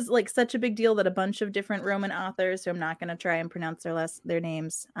 It was like such a big deal that a bunch of different Roman authors, who I'm not going to try and pronounce their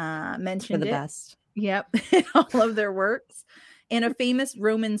names, For mentioned the it. best. Yep, in all of their works. And a famous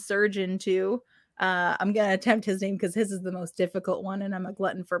Roman surgeon too. I'm going to attempt his name because his is the most difficult one, and I'm a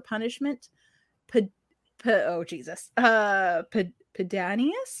glutton for punishment. Oh Jesus.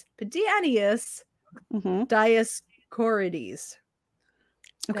 Pedanius Mhm. Dioscorides.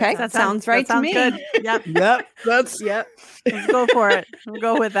 Okay. That sounds right to sounds me. good. Yep. Yep, that's Yep. Let's go for it. We'll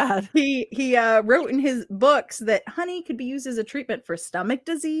go with that. He wrote in his books that honey could be used as a treatment for stomach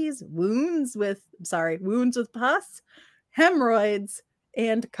disease, wounds with pus, hemorrhoids,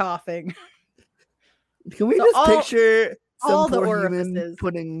 and coughing. Can we So just all- picture all some the poor human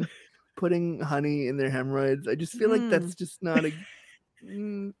orifices. putting honey in their hemorrhoids? I just feel like that's just not a.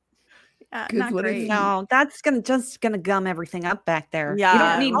 Because Not what if great. you- No, that's just gonna gum everything up back there. Yeah. You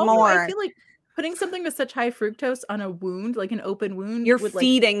don't need Also, more. I feel like putting something with such high fructose on a wound, like an open wound, You're would,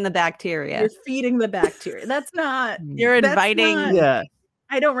 feeding the bacteria. You're feeding the bacteria. That's not. You're That's inviting. not- Yeah,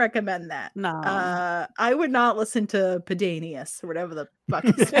 I don't recommend that. No. I would not listen to Pedanius or whatever the fuck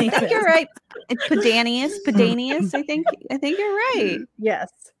his name I think is. you're right. It's Pedanius. I think you're right. Yes.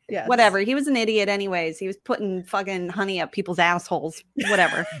 Yes. Whatever. He was an idiot anyways. He was putting fucking honey up people's assholes.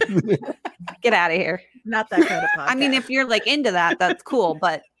 Whatever. Get out of here. Not that kind of podcast. I mean, if you're like into that, that's cool.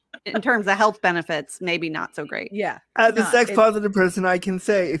 But in terms of health benefits, maybe not so great. yeah. as a No, sex it- positive person, I can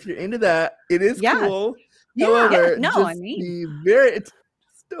say if you're into that, it is Yeah. cool. Yeah. However, no, just I mean- be very.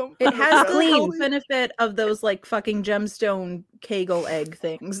 Don't It put has around the clean. health benefit of those like fucking gemstone Kegel egg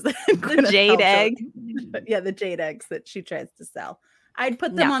things. The jade egg. Yeah, the jade eggs that she tries to sell. I'd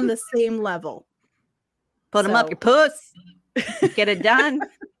put them Yeah. on the same level. Put them up So- your puss. Get it done.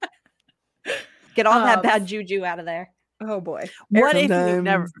 Get all that Um, bad juju out of there. Oh boy. What if you've Sometimes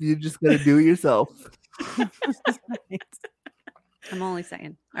never? you just gotta do it yourself. I'm only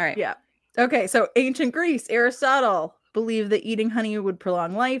saying. All right. Yeah. Okay, so ancient Greece, Aristotle believed that eating honey would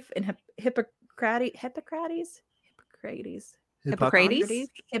prolong life, and Hippocrates.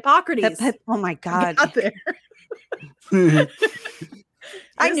 Hippocrates? Oh my god. Got there.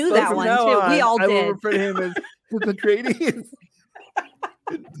 I Yes, knew so that from one now too. We all I will did. refer to him as Hippocrates.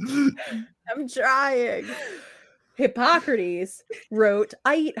 I'm trying. Hippocrates wrote,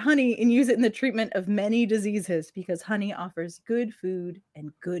 I eat honey and use it in the treatment of many diseases because honey offers good food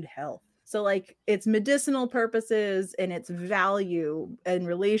and good health. So, like, its medicinal purposes and its value in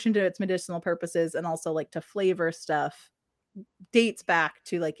relation to its medicinal purposes, and also like to flavor stuff, dates back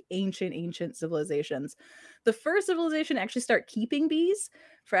to like ancient civilizations. The first civilization to actually start keeping bees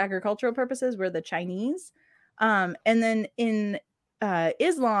for agricultural purposes were the Chinese. And then in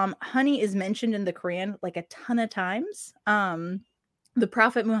Islam, honey is mentioned in the Quran like a ton of times. The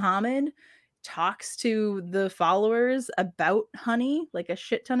Prophet Muhammad talks to the followers about honey like a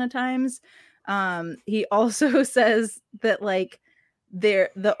shit ton of times. He also says that like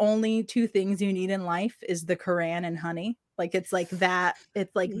the only two things you need in life is the Quran and honey. Like it's like that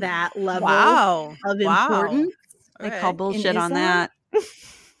level Wow. of Wow. importance. They Okay. call bullshit on Islam?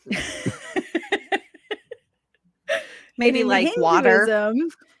 that. Maybe in like water. Hinduism,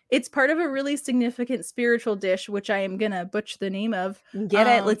 it's part of a really significant spiritual dish, which I am gonna butcher the name of. Get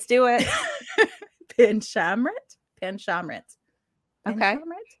it? Let's do it. Panchamrit. Okay. Panchamrit?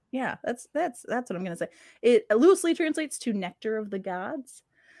 Yeah, that's what I'm gonna say. It loosely translates to nectar of the gods.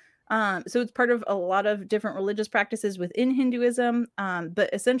 So it's part of a lot of different religious practices within Hinduism. But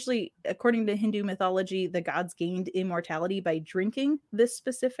essentially, according to Hindu mythology, the gods gained immortality by drinking this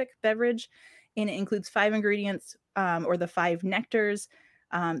specific beverage. And it includes 5 ingredients, or the 5 nectars.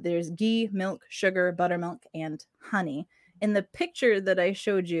 There's ghee, milk, sugar, buttermilk, and honey. In the picture that I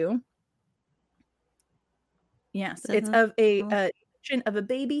showed you, yes, it's of a depiction of a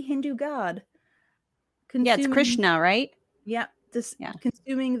baby Hindu god. Yeah, it's consuming- Krishna, right? Yeah, Yeah.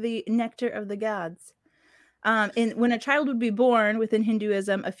 consuming the nectar of the gods. And when a child would be born within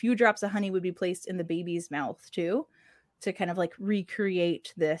Hinduism, a few drops of honey would be placed in the baby's mouth too, to kind of like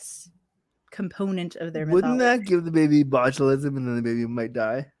recreate this component of their Wouldn't mythology. that give the baby botulism and then the baby might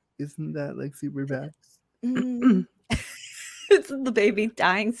die? Isn't that like super bad? Mm, It's the baby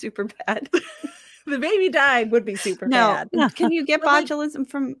dying super bad. The baby died would be super No, bad. can you get But, like, botulism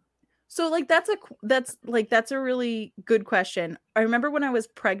from? So like that's a really good question. I remember when I was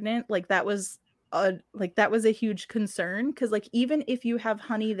pregnant, that was a huge concern, because like even if you have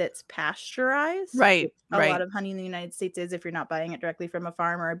honey that's pasteurized, Right, which a right. lot of honey in the United States is, if you're not buying it directly from a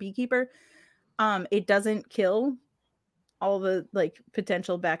farm or a beekeeper, it doesn't kill all the like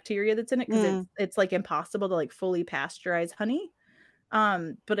potential bacteria that's in it, because it's like impossible to like fully pasteurize honey.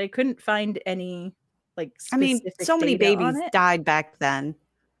 But I couldn't find any like I mean, specific so many data on babies it. died back then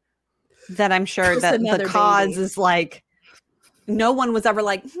that I'm sure Just that another the cause baby. is like no one was ever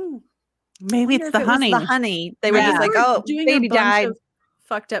like, Maybe wonder it's if the it was honey. the honey. They were Yeah. just like, They were oh, doing baby a bunch died. of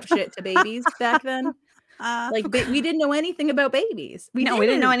fucked up shit to babies back then. Like we didn't know anything about babies. We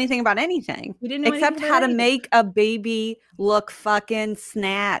didn't know anything about anything. We didn't know except anything how about to anything. make a baby look fucking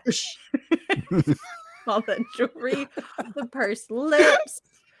snatch. All the jewelry, the pursed lips.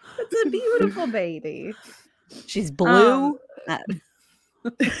 It's a beautiful baby. She's blue.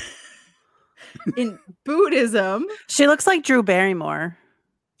 In Buddhism, She looks like Drew Barrymore.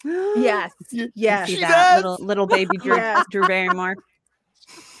 yes, yes, See She that does. little baby Drew, Yes. Drew Barrymore.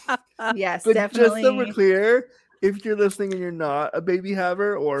 yes, But definitely. just so we're clear, if you're listening and you're not a baby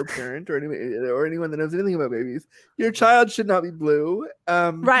haver or a parent or anyone that knows anything about babies, your child should not be blue.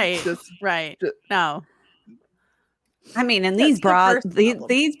 Right. Just Right. ju- No. I mean, and That's these the brows, first problem.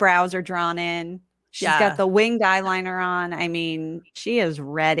 these brows are drawn in. She's Yeah. got the winged eyeliner on. I mean, she is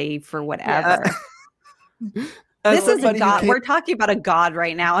ready for whatever. as This is a somebody who god. came- We're talking about a god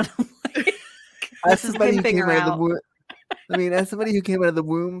right now. And I'm like, as this is somebody who pimping came her out of the out. womb. I mean, as somebody who came out of the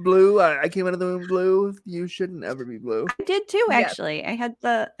womb blue, I came out of the womb blue. You shouldn't ever be blue. I did too, Yeah. actually. I had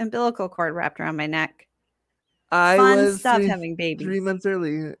the umbilical cord wrapped around my neck. I Fun was stuff three, having babies. 3 months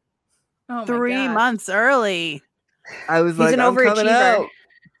early. Oh my 3 God. months early. I was He's like, an I'm coming overachiever. out.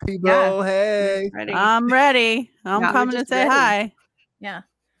 People, Yeah. hey. Ready. I'm ready. I'm Yeah. coming to Just say ready. hi. Yeah.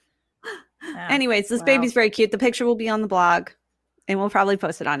 Yeah. Anyways, this Wow. baby's very cute. The picture will be on the blog, and we'll probably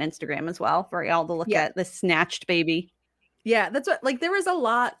post it on Instagram as well for y'all to look Yeah. at this snatched baby. Yeah, that's what, like, there was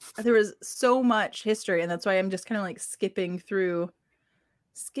so much history, and that's why I'm just kind of like skipping through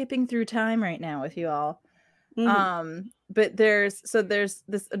time right now with you all. Mhm. But there's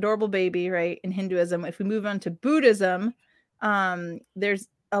this adorable baby, right, in Hinduism. If we move on to Buddhism, there's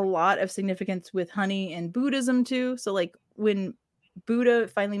a lot of significance with honey in Buddhism too. So like when Buddha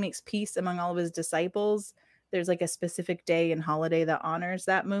finally makes peace among all of his disciples, there's like a specific day and holiday that honors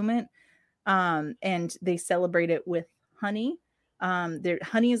that moment. And they celebrate it with honey.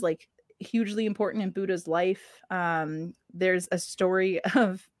 Honey is like hugely important in Buddha's life. There's a story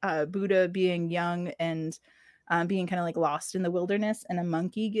of Buddha being young and being kind of like lost in the wilderness, and a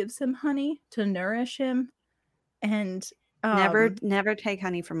monkey gives him honey to nourish him. And Never take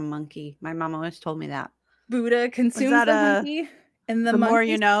honey from a monkey. My mom always told me that. Buddha consumes that the a- monkey, and The more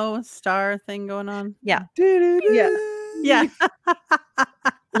you monkey's- know star thing going on. Yeah. Yeah. Yeah.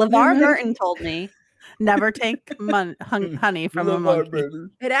 LeVar Burton told me. Never take honey from a monkey.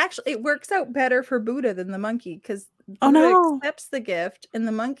 It works out better for Buddha than the monkey, because Oh, Buddha no. accepts the gift, and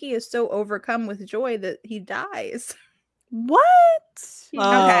the monkey is so overcome with joy that he dies. What?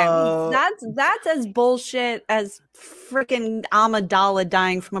 Oh. Okay. That's as bullshit as freaking Amidala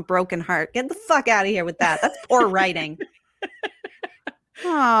dying from a broken heart. Get the fuck out of here with that. That's poor writing.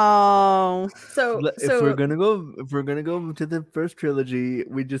 Oh. If we're gonna go to the first trilogy,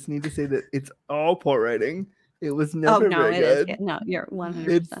 we just need to say that it's all poor writing. It was never very good. Good. No, you're 100%.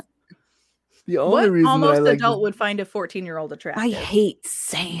 It's the only What reason that I almost like adult would find a 14-year-old attractive? I hate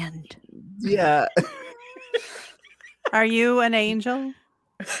sand. yeah. Are you an angel?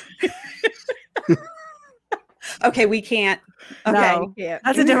 Okay, we can't. Okay. No. Yeah.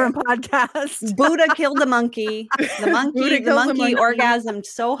 That's a different podcast. Buddha killed the monkey. The monkey, Buddha the killed the monkey monkey. orgasmed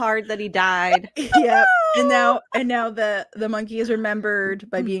so hard that he died. Yep. And now the monkey is remembered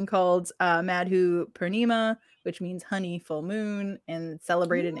by being called Madhu Purnima, which means honey full moon, and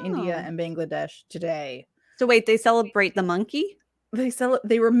celebrated in India Oh. and Bangladesh today. So wait, they celebrate the monkey?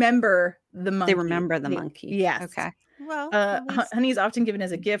 They remember the monkey. They remember the monkey. Yes. Okay. Well, at least- Honey is often given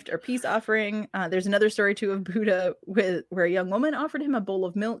as a gift or peace offering. There's another story too of Buddha where a young woman offered him a bowl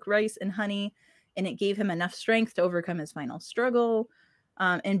of milk, rice, and honey, and it gave him enough strength to overcome his final struggle.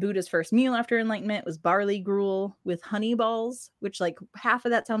 And Buddha's first meal after enlightenment was barley gruel with honey balls, which, like, half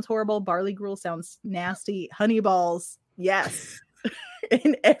of that sounds horrible. Barley gruel sounds nasty. Honey balls, yes,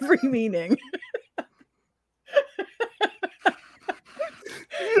 in every meaning.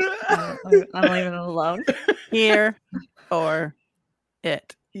 I'm leaving it alone. here for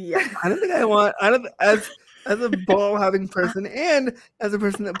it. Yeah. I don't think I want. I don't as a ball having person and as a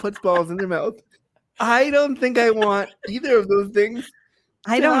person that puts balls in their mouth, I don't think I want either of those things.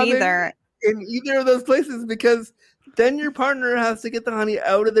 I to don't happen either. in either of those places, because then your partner has to get the honey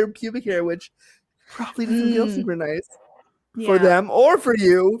out of their pubic hair, which probably doesn't feel super nice for them or for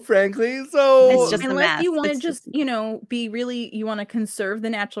you, frankly. So It's just a unless mess. you want to It's just, be really, you want to conserve the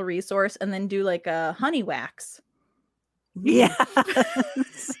natural resource and then do like a honey wax. Yes.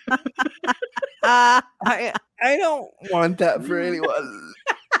 I don't want that for anyone.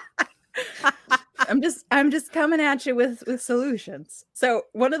 I'm just coming at you with solutions. So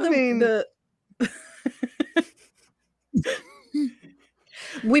one of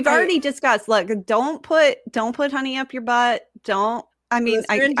We've already discussed. Look, don't put honey up your butt. Don't. I mean,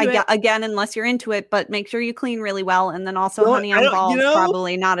 again, unless you're into it, but make sure you clean really well. And then also, honey on balls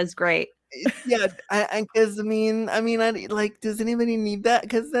probably not as great. Yeah, because I mean, does anybody need that?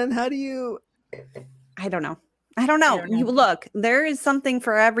 Because then, how do you? I don't know. You look, there is something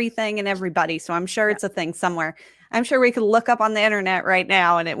for everything and everybody. So I'm sure it's a thing somewhere. I'm sure we could look up on the internet right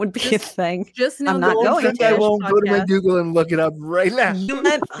now and it would be a thing. Just know I'm not going to. I won't go to my Google and look it up right now. You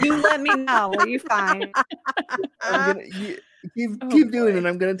let me know. Are you fine? I'm gonna keep doing it.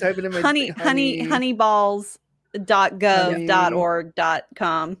 I'm gonna type it in my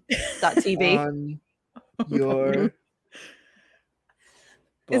honeyballs.gov.org.com.tv. On your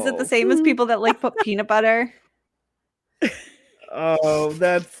Is it the same as people that like put peanut butter? Oh,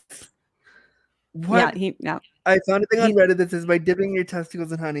 that's what? Yeah, no. I found a thing on Reddit that says by dipping your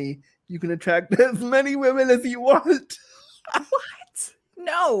testicles in honey, you can attract as many women as you want. What?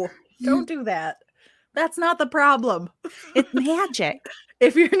 No, don't do that. That's not the problem. It's magic.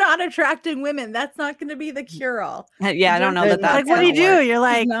 If you're not attracting women, that's not going to be the cure-all. Yeah, I don't know that's like, what do you do? You're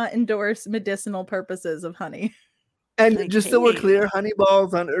like, not endorse medicinal purposes of honey. And just so we're clear, honey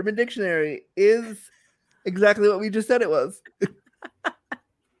balls on Urban Dictionary is exactly what we just said it was.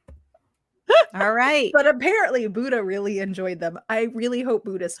 All right. But apparently Buddha really enjoyed them. I really hope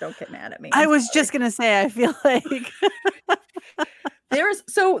Buddhists don't get mad at me. I was just going to say, I feel like there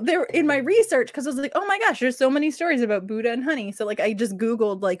in my research, because I was like, oh my gosh, there's so many stories about Buddha and honey. So like I just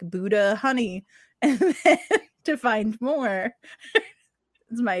Googled like Buddha honey and then to find more.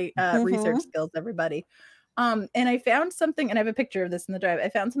 It's my research skills, everybody. And I found something, and I have a picture of this in the drive. I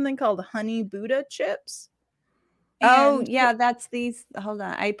found something called honey Buddha chips. Oh yeah, that's these. Hold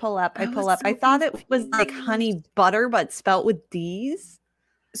on, I pull up. I thought it was like honey butter, but spelt with D's.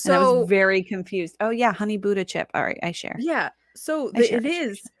 So and I was very confused. Oh yeah, honey Buddha chip. All right, I share. Yeah, so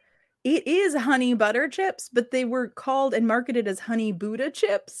it is honey butter chips, but they were called and marketed as honey Buddha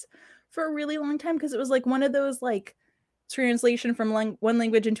chips for a really long time because it was like one of those like translation from one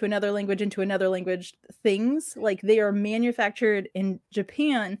language into another language things. Like they are manufactured in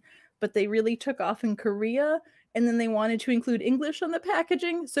Japan, but they really took off in Korea. And then they wanted to include English on the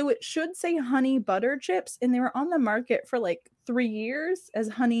packaging. So it should say honey butter chips. And they were on the market for like 3 years as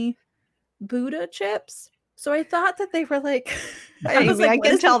honey Buddha chips. So I thought that they were like... I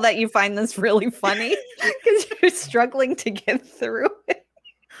can tell that you find this really funny because you're struggling to get through it.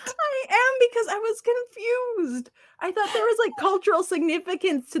 I am, because I was confused. I thought there was like cultural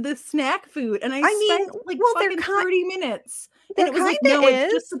significance to this snack food. And I spent like fucking 30 minutes. And it was like, no,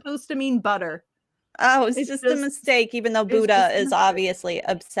 it's just supposed to mean butter. Oh, it's just a mistake, even though Buddha is obviously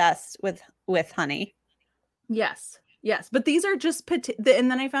obsessed with honey. Yes. But these are just and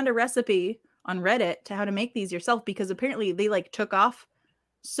then I found a recipe on Reddit to how to make these yourself, because apparently they like took off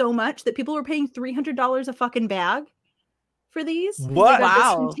so much that people were paying $300 a fucking bag for these. What?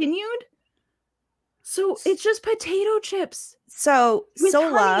 Wow. Discontinued. So it's just potato chips. So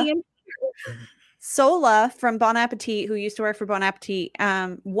Sola from Bon Appetit, who used to work for Bon Appetit,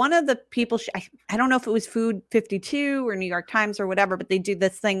 one of the people, I don't know if it was Food 52 or New York Times or whatever, but they do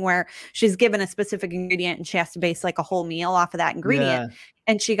this thing where she's given a specific ingredient and she has to base like a whole meal off of that ingredient. Yeah.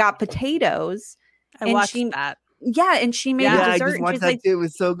 And she got potatoes. I watched that. Yeah, and she made a dessert. I just watched that too. It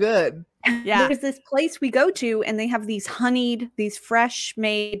was so good. Yeah. There's this place we go to and they have these fresh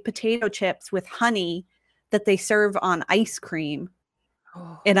made potato chips with honey that they serve on ice cream.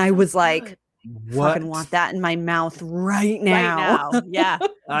 Oh, and I was like... What? Fucking want that in my mouth right now. Yeah.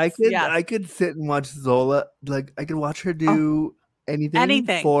 I could sit and watch Zola. Like I could watch her do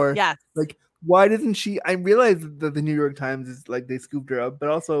anything for like, why doesn't she? I realize that the New York Times is like they scooped her up, but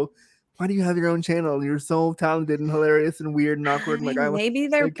also why do you have your own channel? You're so talented and hilarious and weird and awkward.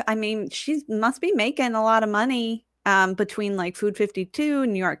 She must be making a lot of money between like Food 52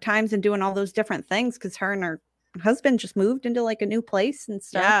 and New York Times and doing all those different things, because her and her husband just moved into like a new place and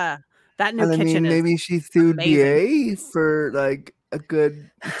stuff. Yeah. That new kitchen maybe she sued amazing. BA for like a good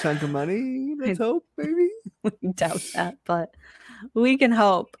chunk of money. Let's hope, maybe. We doubt that, but we can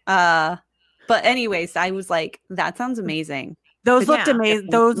hope. But anyways, I was like, that sounds amazing. Those But looked yeah. amazing.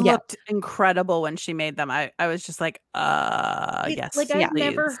 Those Yeah. looked incredible when she made them. I was just like, yes. Like I've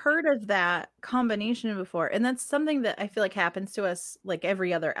never please. heard of that combination before. And that's something that I feel like happens to us like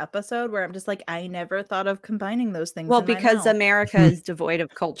every other episode where I'm just like, I never thought of combining those things. Well, in my because mouth. America is devoid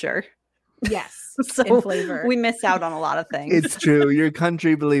of culture. Yes. So in flavor. we miss out on a lot of things. It's true. Your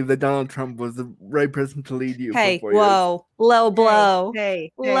country believed that Donald Trump was the right person to lead you. Hey, for 4 years. whoa, low blow.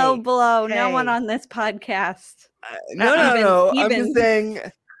 Hey, Low hey, blow. No one hey. on this podcast. No. I'm even- just saying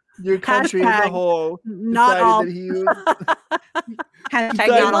your country as a Hashtag whole not decided all. that he was. Hashtag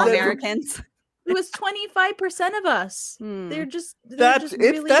Decided not all that- Americans. It was 25% of us. Hmm. They're just That's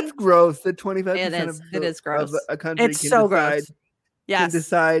really... that's gross. That 25% It of is. It is gross. of a country It's can so decide, gross. can Yes.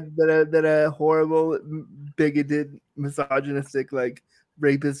 decide that a horrible, bigoted, misogynistic, like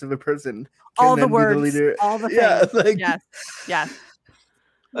rapist of a person can All the then be words. the leader. All the Yeah, things. like Yes. Yes.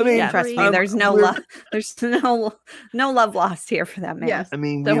 I mean, Yeah. Trust me, there's no we're- love. There's no love lost here for that man. Yes. I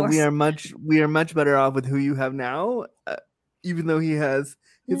mean, Don't we worry. are much better off with who you have now, even though he has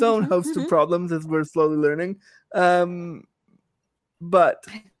his own host of problems, as we're slowly learning. But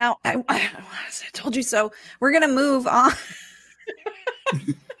Now, I told you so. We're gonna move on.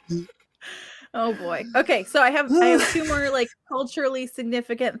 Oh boy. Okay, so I have two more like culturally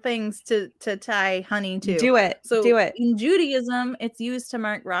significant things to tie honey to. Do it. So do it. in Judaism, it's used to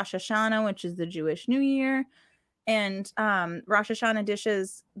mark Rosh Hashanah, which is the Jewish New Year. And Rosh Hashanah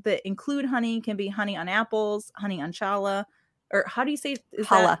dishes that include honey can be honey on apples, honey on challah, or how do you say is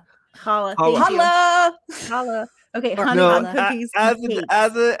Challah. that? Challah. Challah. Thank you. Challah. Challah. Okay, Or honey no, on challah. cookies. as and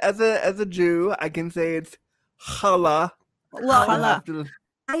cakes. a Jew, I can say it's challah. Well, You Challah. have to-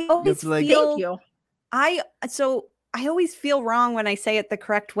 I always to, like- feel Thank you. I always feel wrong when I say it the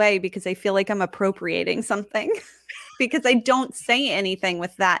correct way because I feel like I'm appropriating something because I don't say anything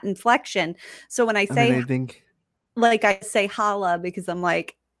with that inflection. So when I I say mean, I think like I say holla because I'm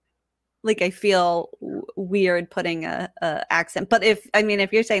like I feel weird putting a accent. But if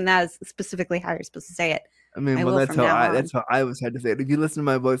you're saying that is specifically how you're supposed to say it, I mean, I well, will that's from now on. that's how I always had to say it. If you listen to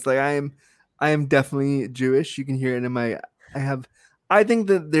my voice, like I am definitely Jewish. You can hear it in my. I think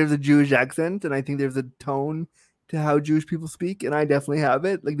that there's a Jewish accent, and I think there's a tone to how Jewish people speak, and I definitely have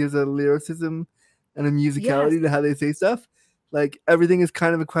it. Like there's a lyricism and a musicality to how they say stuff. Like everything is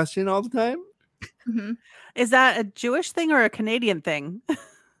kind of a question all the time. Mhm. Is that a Jewish thing or a Canadian thing?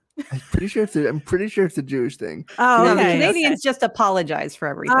 I'm pretty sure it's a Jewish thing. Oh, no, okay. the Canadians just apologize for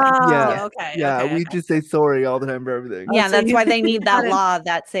everything. Oh, Yeah, okay. Yeah, okay, we okay. just say sorry all the time for everything. Yeah, so that's you- why they need that gotta- law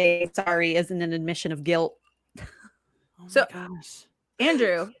that say sorry isn't an admission of guilt. Oh my So- gosh.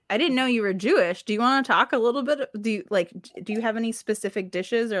 Andrew, I didn't know you were Jewish. Do you want to talk a little bit? Do you have any specific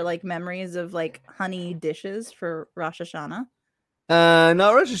dishes or like memories of like honey dishes for Rosh Hashanah?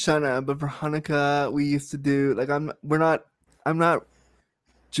 Not Rosh Hashanah, but for Hanukkah, we used to do like I'm not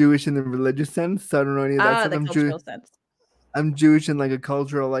Jewish in the religious sense, so I don't know any of that stuff. The I'm cultural sense. I'm Jewish in like a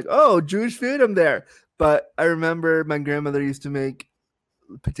cultural, like, oh, Jewish food, I'm there. But I remember my grandmother used to make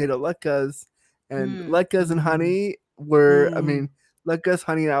potato latkes, and latkes and honey were, I mean, latkes,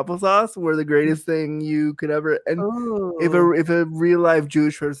 honey, and applesauce were the greatest thing you could ever. And if a real life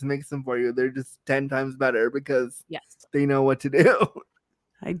Jewish person makes them for you, they're just 10 times better because Yes. they know what to do.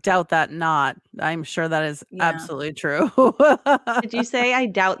 I doubt that not. I'm sure that is Yeah. absolutely true. Did you say I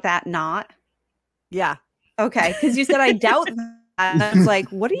doubt that not? Yeah. Okay, because you said I doubt that. I was like,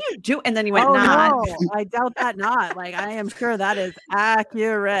 what do you do? And then you went Oh, not. no, I doubt that not. Like, I am sure that is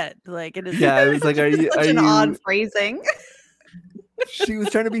accurate. Like, it is. Yeah, it was like, are you? Such Are an you? odd phrasing. She was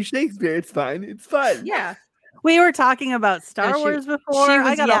trying to be Shakespeare. It's fine. It's fun. Yeah. We were talking about Star No, she- Wars before. She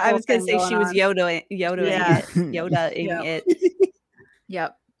was, got a I whole was gonna thing say she going was on. Yoda-ing Yeah. it. Yoda-ing Yeah. it.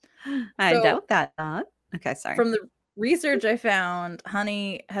 Yep. I So- doubt that not. Okay, sorry. From the research I found,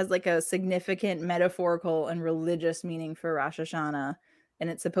 honey has like a significant metaphorical and religious meaning for Rosh Hashanah, and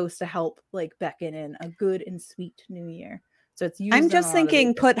it's supposed to help like beckon in a good and sweet new year. So it's used. I'm in just a lot of thinking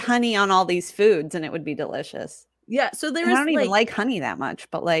these put dishes. honey on all these foods and it would be delicious. Yeah. So there And was I don't even like honey that much,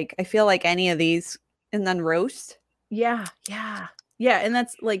 but like I feel like any of these and then roast. Yeah, and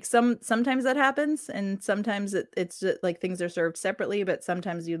that's like sometimes that happens, and sometimes it's just, like things are served separately, but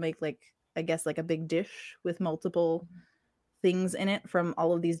sometimes you make like I guess like a big dish with multiple things in it from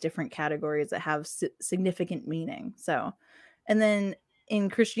all of these different categories that have significant meaning. So, and then in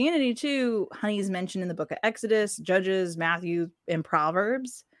Christianity too, honey is mentioned in the book of Exodus, Judges, Matthew, and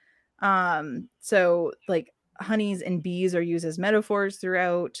Proverbs. So like honeys and bees are used as metaphors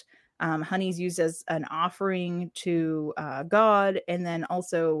throughout. Honey's used as an offering to God, and then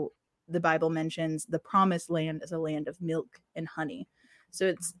also the Bible mentions the promised land as a land of milk and honey. So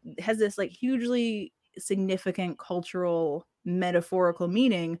it has this like hugely significant cultural metaphorical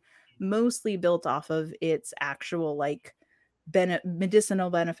meaning, mostly built off of its actual like medicinal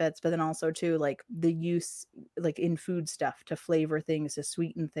benefits, but then also too like the use like in food stuff to flavor things, to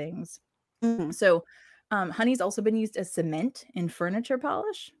sweeten things. Mhm. So honey's also been used as cement in furniture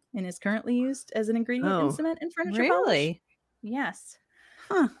polish and is currently used as an ingredient in Oh, cement and furniture polish. Really? Yes.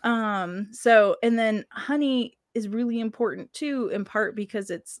 Huh. So and then honey is really important too, in part because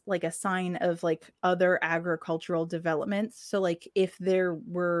it's like a sign of like other agricultural developments. So like if there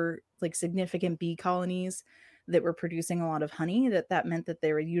were like significant bee colonies that were producing a lot of honey, that meant that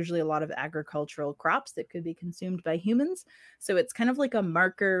there were usually a lot of agricultural crops that could be consumed by humans. So it's kind of like a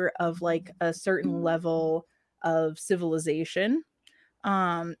marker of like a certain level of civilization.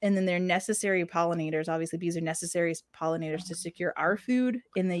 And then they're necessary pollinators. Obviously, bees are necessary pollinators to secure our food.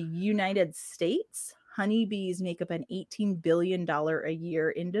 In the United States, honeybees make up an $18 billion a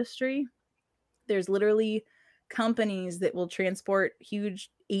year industry. There's literally companies that will transport huge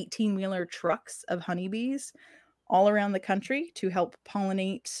 18-wheeler trucks of honeybees all around the country to help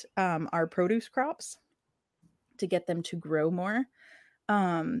pollinate our produce crops, to get them to grow more.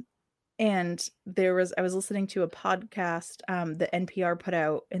 And I was listening to a podcast that NPR put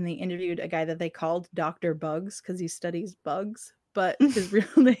out, and they interviewed a guy that they called Dr. Bugs because he studies bugs, but his real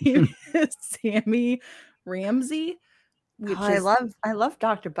name is Sammy Ramsey, which Oh, is I love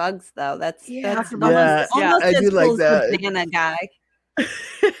Dr. Bugs though. That's Yeah. that's Dr. almost, Bugs. Yeah, almost I as do like cool as the that. banana guy.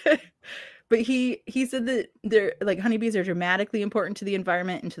 but he said that they're like honeybees are dramatically important to the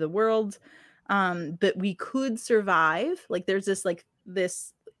environment and to the world, but we could survive. Like there's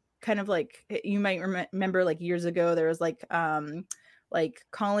this kind of like, you might remember like years ago there was like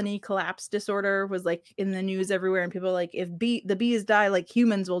colony collapse disorder was like in the news everywhere, and people are like, if the bees die, like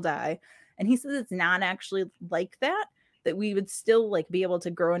humans will die. And he says it's not actually like that we would still like be able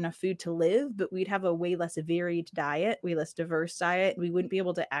to grow enough food to live, but we'd have a way less varied diet, way less diverse diet. We wouldn't be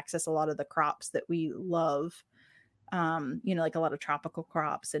able to access a lot of the crops that we love. Like a lot of tropical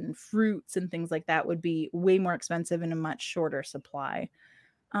crops and fruits and things like that would be way more expensive in a much shorter supply.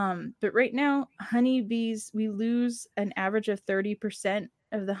 But right now, honeybees, we lose an average of 30%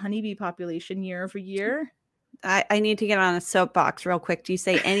 of the honeybee population year over year. I need to get on a soapbox real quick. Do you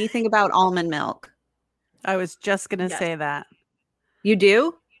say anything about almond milk? I was just gonna Yes. say that. You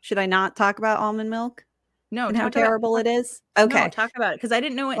do? Should I not talk about almond milk No, and how talk about- terrible it is? Okay. No, talk about it because I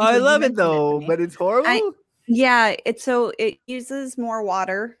didn't know it. I until you love it mentioned to though, me. but it's horrible. Yeah, it uses more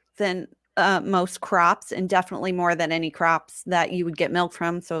water than most crops, and definitely more than any crops that you would get milk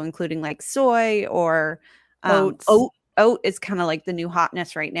from. So including like soy or Oats. Oat is kind of like the new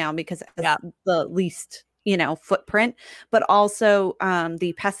hotness right now because it has the least footprint, but also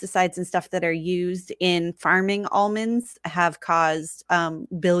the pesticides and stuff that are used in farming almonds have caused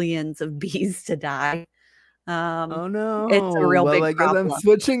billions of bees to die. Oh no! It's a real big I guess problem. I'm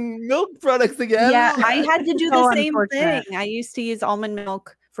switching milk products again. Yeah, I had to do So the same unfortunate. thing. I used to use almond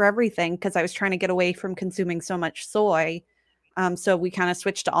milk for everything because I was trying to get away from consuming so much soy. So we kind of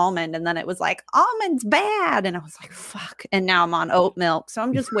switched to almond, and then it was like almond's bad, and I was like, fuck. And now I'm on oat milk, so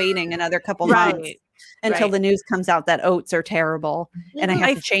I'm just waiting another couple months until the news comes out that oats are terrible, and I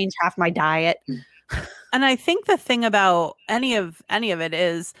have to change half my diet. And I think the thing about any of it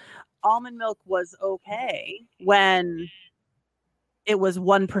is almond milk was okay when it was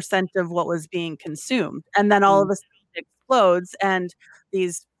 1% of what was being consumed, and then all of a sudden it explodes, and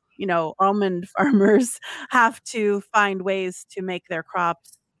these almond farmers have to find ways to make their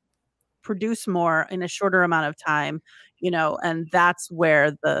crops produce more in a shorter amount of time, and that's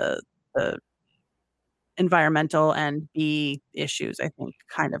where the environmental and bee issues, I think,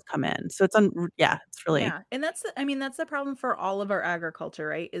 kind of come in. So it's it's really and that's the problem for all of our agriculture,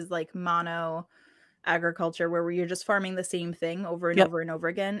 right? Is like mono agriculture where you're just farming the same thing over and over and over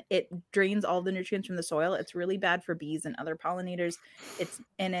again. It drains all the nutrients from the soil. It's really bad for bees and other pollinators. It's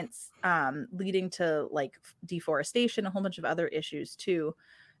leading to like deforestation, a whole bunch of other issues too.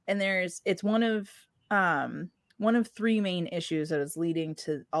 And it's one of three main issues that is leading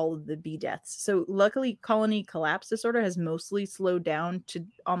to all of the bee deaths. So luckily, colony collapse disorder has mostly slowed down to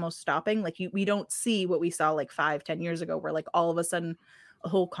almost stopping. Like we don't see what we saw like 5-10 years ago, where like all of a sudden a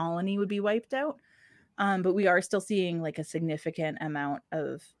whole colony would be wiped out. But we are still seeing like a significant amount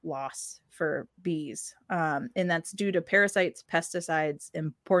of loss for bees. And that's due to parasites, pesticides,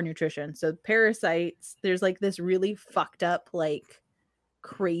 and poor nutrition. So parasites, there's like this really fucked up, like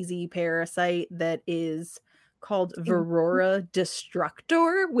crazy parasite that is called Varroa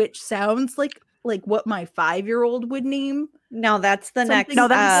Destructor, which sounds like what my 5-year-old would name. No, that's the next.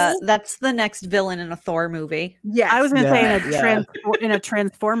 Something No, cool. that's the next villain in a Thor movie. Yes. I was going to say Yeah, in a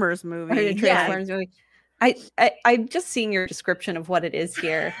Transformers movie. Or a Yeah. Transformers movie. I've just seen your description of what it is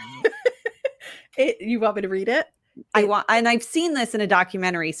here. You want me to read it? And I've seen this in a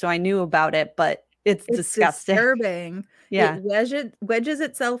documentary, so I knew about it, but it's disgusting. Disturbing. Yeah. It wedges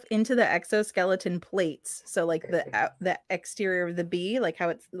itself into the exoskeleton plates. So like the exterior of the bee, like how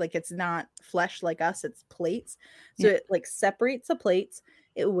it's not flesh like us, it's plates. So it like separates the plates,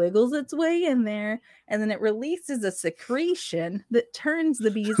 it wiggles its way in there, and then it releases a secretion that turns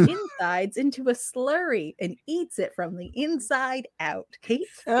the bee's insides into a slurry and eats it from the inside out. Kate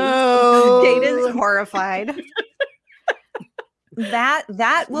Kate is horrified.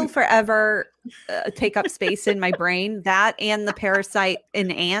 That will forever take up space in my brain. That and the parasite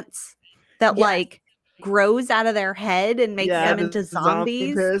in ants that like grows out of their head and makes them into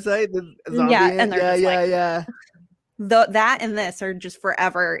zombies. Parasite, the zombie and they're just yeah. That and this are just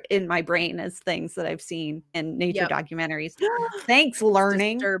forever in my brain as things that I've seen in nature documentaries. Thanks,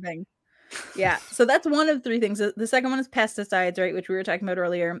 learning. Disturbing. Yeah, so that's one of 3 things. The second one is pesticides, right, which we were talking about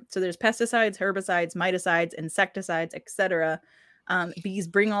earlier. So there's pesticides, herbicides, miticides, insecticides, etc. Bees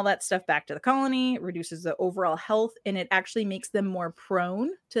bring all that stuff back to the colony, reduces the overall health, and it actually makes them more prone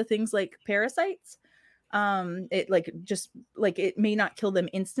to things like parasites. It it may not kill them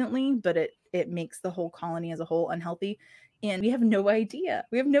instantly, but it makes the whole colony as a whole unhealthy. And we have no idea.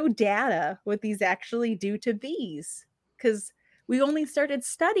 We have no data what these actually do to bees, because we only started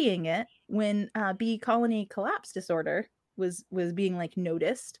studying it when bee colony collapse disorder was being like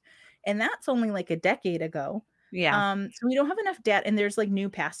noticed, and that's only like a decade ago. Yeah. So we don't have enough data, and there's like new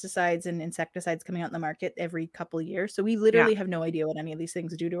pesticides and insecticides coming out in the market every couple of years. So we literally have no idea what any of these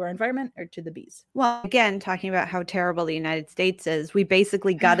things do to our environment or to the bees. Well, again, talking about how terrible the United States is, we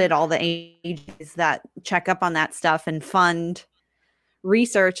basically gutted all the agencies that check up on that stuff and fund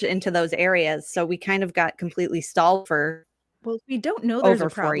research into those areas. So we kind of got completely stalled for Well, if we don't know there's over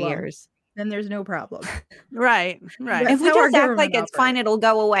a 4 problem, years. then there's no problem. Right. That's If we how our just act like government it's fine, it'll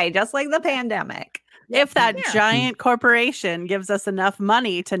go away, just like the pandemic. If that Yeah. giant corporation gives us enough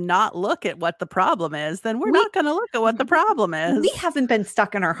money to not look at what the problem is, then we're not going to look at what the problem is. We haven't been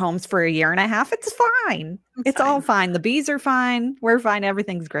stuck in our homes for 1.5 years. It's fine. It's all fine. The bees are fine. We're fine.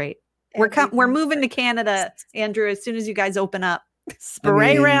 Everything's great. We're moving to Canada, Andrew, as soon as you guys open up.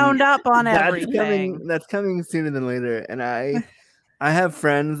 Spray Roundup on that's everything. That's coming sooner than later. And I have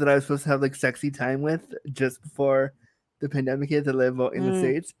friends that I was supposed to have like sexy time with just before the pandemic hit that live in the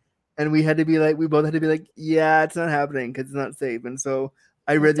States. And we both had to be like, yeah, it's not happening because it's not safe. And so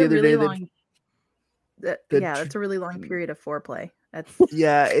I read the other day that's a really long period of foreplay. That's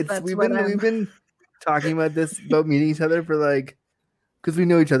we've been talking about this, about meeting each other for like, because we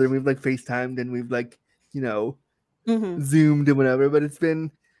know each other. We've like FaceTimed and we've like, Zoomed and whatever. But it's been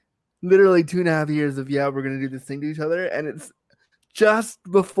literally 2.5 years of we're gonna do this thing to each other, and it's just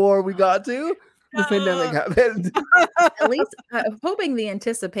before we got to the pandemic happened. At least I'm hoping the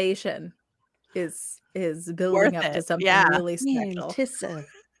anticipation is building up to something really special.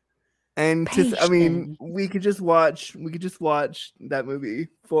 I mean, we could just watch that movie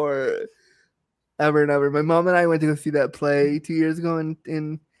for ever and ever. My mom and I went to go see that play 2 years ago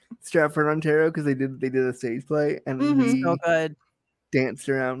in Stratford, Ontario, because they did a stage play, and we So good. danced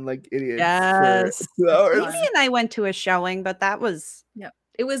around like idiots Yes. for 2 hours. Amy and I went to a showing, but that was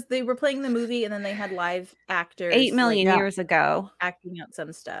They were playing the movie, and then they had live actors 8 million years ago. acting out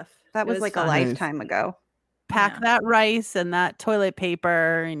some stuff. That was like fun. a lifetime ago. Pack that rice and that toilet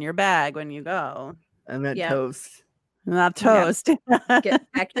paper in your bag when you go. And that toast. And that toast.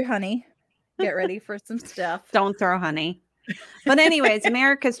 Get back your honey. Get ready for some stuff. Don't throw honey. But anyways,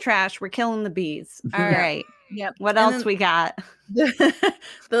 America's trash. We're killing the bees. All right. Yep. What else we got?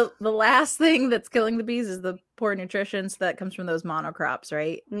 The last thing that's killing the bees is the poor nutrition. So that comes from those monocrops,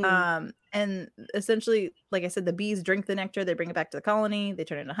 right? And essentially, like I said, the bees drink the nectar, they bring it back to the colony, they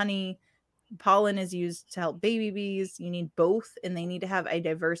turn it into honey. Pollen is used to help baby bees. You need both, and they need to have a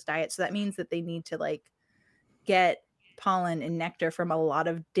diverse diet. So that means that they need to like get pollen and nectar from a lot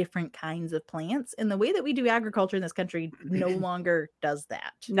of different kinds of plants. And the way that we do agriculture in this country no longer does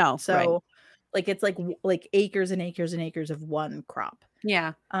that. No. So like it's like acres and acres and acres of one crop.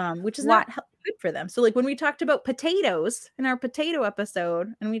 Yeah. Which is not good for them. So like when we talked about potatoes in our potato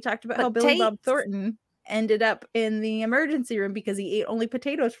episode, and we talked about how Billy Bob Thornton ended up in the emergency room because he ate only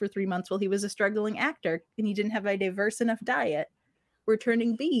potatoes for 3 months while he was a struggling actor and he didn't have a diverse enough diet. We're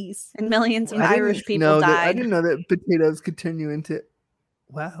turning bees. And millions of Irish people died. I didn't know that potatoes could turn you into.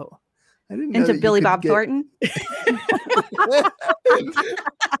 Wow. I didn't know Into that you Billy could Bob get- Thornton.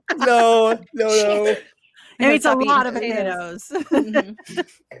 No. It eats a Stop eating lot of potatoes. potatoes.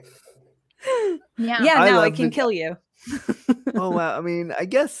 Yeah. Yeah, I no, it love can the- kill you. Oh wow! I mean, I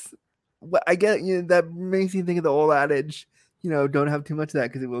guess I get that makes me think of the old adage. Don't have too much of that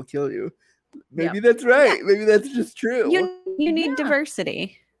because it will kill you. Maybe that's right. Maybe that's just true. You need Yeah.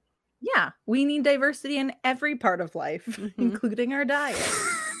 diversity. Yeah, we need diversity in every part of life, Mhm. including our diet.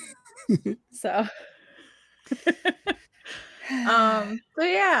 So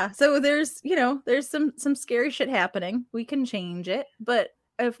so there's there's some scary shit happening. We can change it, but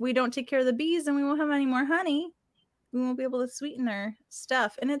if we don't take care of the bees, then we won't have any more honey. We won't be able to sweeten our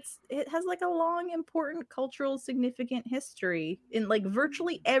stuff. And it has like a long, important cultural significant history in like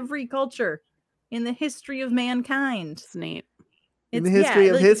virtually every culture in the history of mankind. It's neat. In the history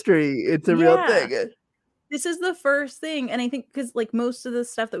of history, it's a real Yeah. thing. This is the first thing, and I think because like most of the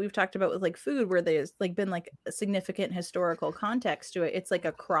stuff that we've talked about with like food, where there's like been like a significant historical context to it, it's like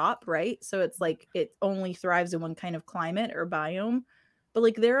a crop, right? So it's like it only thrives in one kind of climate or biome, but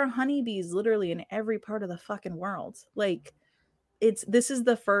like there are honeybees literally in every part of the fucking world. Like this is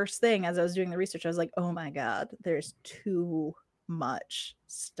the first thing. As I was doing the research, I was like, oh my god, there's too much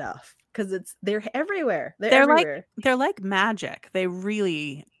stuff because they're everywhere. They're like- everywhere. They're like magic. They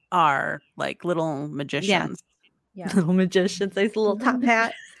really are like little magicians. Yeah. Little magicians. There's a little top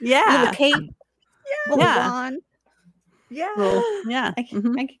hat, Yeah. little cape, little Yeah. wand. Yeah. Yeah. I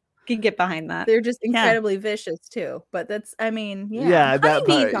can get behind that. They're just incredibly vicious too. But that's, I mean, Yeah, that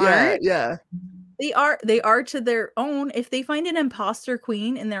Honeybees part. Yeah, aren't. yeah. they are to their own. If they find an imposter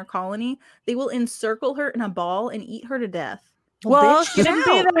queen in their colony, they will encircle her in a ball and eat her to death. Well, bitch, she get shouldn't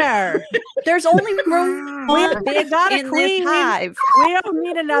be out. there. There's only room for one We bitch got a in queen. this hive. We don't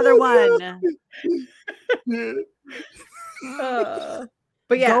need another one.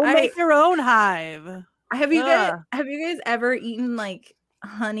 But yeah, Go make your own hive. have you guys ever eaten like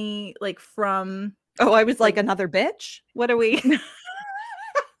honey like from Oh, I was like another bitch. What are we?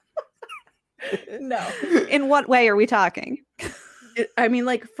 no? In what way are we talking? I mean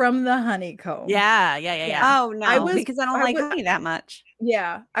like from the honeycomb. Yeah. Oh no, I was- because I don't I like was- honey that much.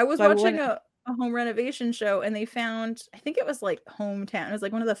 Yeah, I was So I watching wouldn't- a home renovation show and they found, I think it was like Hometown. It was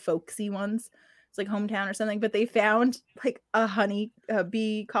like one of the folksy ones. It's like Hometown or something, but they found like a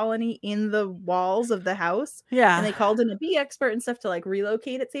bee colony in the walls of the house Yeah. and they called in a bee expert and stuff to like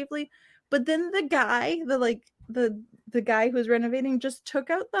relocate it safely. But then the guy, the guy who was renovating just took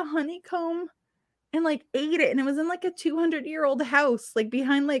out the honeycomb and like ate it, and it was in like a 200-year-old house, like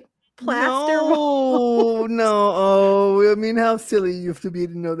behind like plaster walls. No. Oh, I mean, how silly you have to be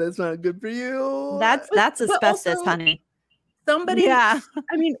to know that's not good for you. That's but asbestos, also- honey. Somebody, Yeah.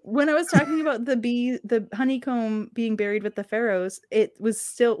 I mean, when I was talking about the honeycomb being buried with the pharaohs, it was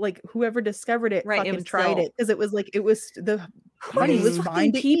still like whoever discovered it Right, it fucking was tried still- it because it was like the honey was Fucking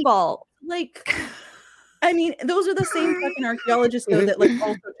fine to eat. People. Like, I mean, those are the same fucking archaeologists though that like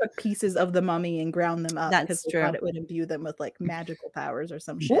also took pieces of the mummy and ground them up That's because they true. thought it would imbue them with like magical powers or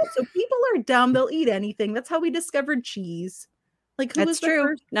some shit. So people are dumb; they'll eat anything. That's how we discovered cheese. Like, who That's was the true.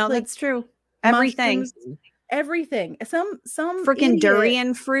 first, No, like, that's true. Everything. mushrooms? Everything. Some Freaking idiot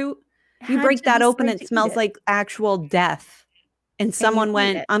durian fruit. You had break to that open, decide it to eat smells like actual death. And someone eat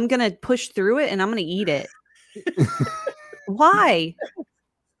went, it. I'm going to push through it and I'm going to eat it. Why?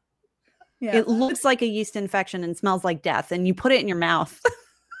 Yeah. It looks like a yeast infection and smells like death. And you put it in your mouth.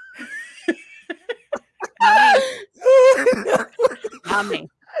 Yummy.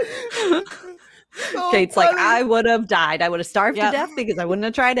 Kate's like, I would have died. I would have starved Yep. to death because I wouldn't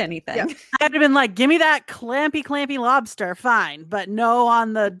have tried anything. Yep. I'd have been like, give me that clampy lobster, fine, but no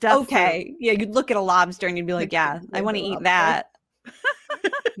on the death. Okay. Yeah, you'd look at a lobster and you'd be like, yeah, I want to eat that.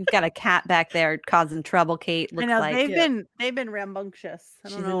 You've got a cat back there causing trouble, Kate. fruit. I Looks know like they've been rambunctious. I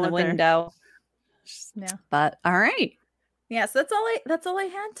she's don't in know the what they're- window. Yeah. But all right. Yeah, so that's all I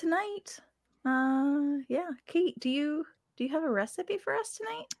had tonight. Yeah. Kate, do you have a recipe for us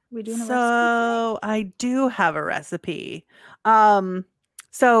tonight? We doing a recipe tonight? So I do have a recipe.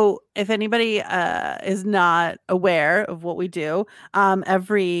 So if anybody is not aware of what we do,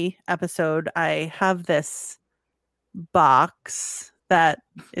 every episode I have this box that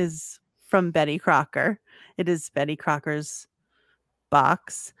is from Betty Crocker. It is Betty Crocker's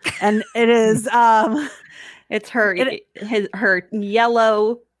box, and it is It's her her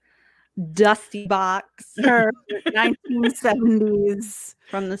yellow dusty box her 1970s.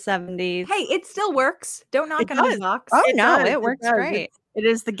 from the 70s. Hey, it still works. Don't knock It on the does. box. Oh It no, does, it works does. great. It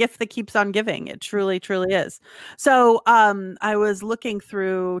is the gift that keeps on giving. It truly, truly is. So I was looking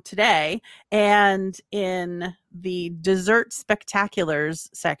through today, and in the dessert spectaculars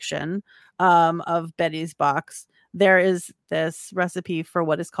section of Betty's box, there is this recipe for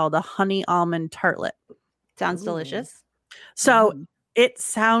what is called a honey almond tartlet. Sounds Ooh. delicious. So it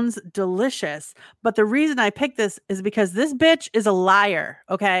sounds delicious, but the reason I picked this is because this bitch is a liar.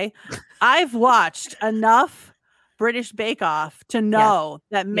 Okay. I've watched enough British Bake Off to know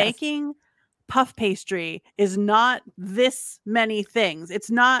that making puff pastry is not this many things.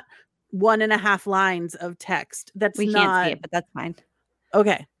 It's not 1.5 lines of text. We can't see it, but that's fine.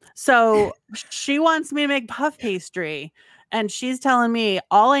 Okay. So she wants me to make puff pastry, and she's telling me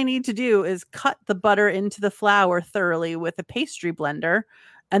all I need to do is cut the butter into the flour thoroughly with a pastry blender.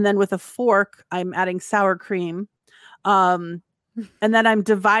 And then with a fork, I'm adding sour cream. And then I'm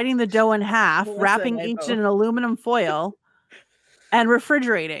dividing the dough in half, wrapping each in an aluminum foil and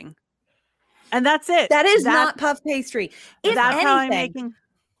refrigerating. And that's it. That is not puff pastry. If That's anything, how I'm making.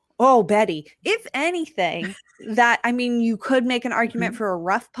 Oh, Betty, if anything, you could make an argument for a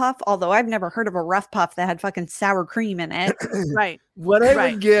rough puff, although I've never heard of a rough puff that had fucking sour cream in it. Right. What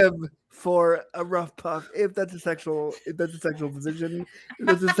I would give for a rough puff, if that's a sexual position, if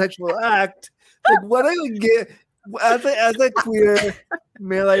that's a sexual act, like what I would give as a queer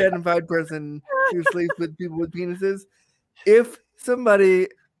male identified person who sleeps with people with penises, if somebody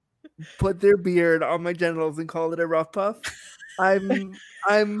put their beard on my genitals and called it a rough puff, I'm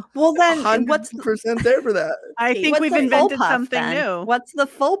well then 100% there for that. I think we've invented something new. What's the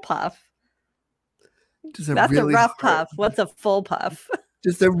full puff? That's a rough puff. What's a full puff?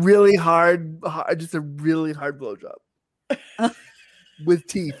 Just a really hard blowjob with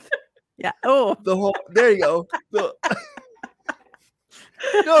teeth. Yeah. Oh, there you go.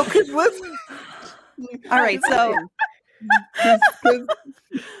 No, because listen. All right, so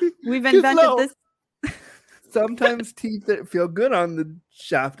we've invented this. Sometimes teeth that feel good on the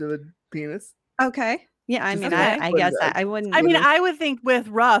shaft of a penis. Okay. Yeah, I mean, I guess I wouldn't. I mean, I would think with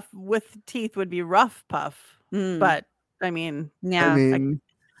teeth would be rough puff, but I mean, yeah,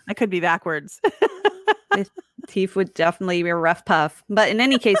 I could be backwards. Teeth would definitely be a rough puff, but in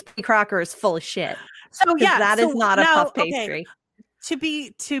any case, P. Crocker is full of shit. So yeah, that is not a puff pastry.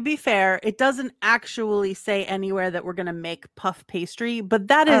 Okay. To be fair, it doesn't actually say anywhere that we're going to make puff pastry, but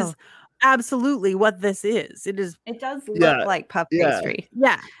that is absolutely what this is. It does look like puff pastry.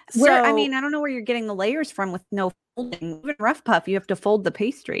 Yeah. I mean, I don't know where you're getting the layers from with no folding. Even rough puff, you have to fold the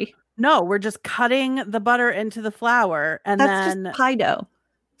pastry. No, we're just cutting the butter into the flour, and that's then just pie dough.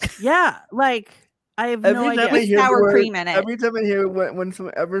 Yeah, like I have no idea. With sour cream in it. Every time I hear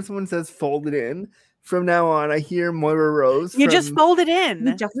whenever someone says "fold it in," from now on, I hear Moira Rose. You just fold it in.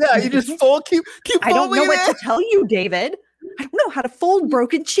 You just fold. Keep. I don't know what to tell you, David. I don't know how to fold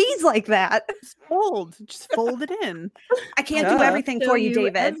broken cheese like that. Just fold it in. I can't do everything for you,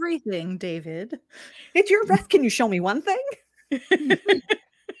 David. Everything, David. It's your breath. Can you show me one thing?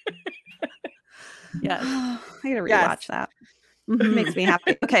 Yes. I gotta rewatch that. It makes me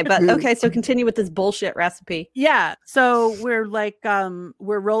happy. Okay, so continue with this bullshit recipe. Yeah. So we're like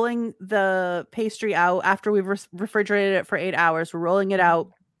we're rolling the pastry out after we've refrigerated it for 8 hours. We're rolling it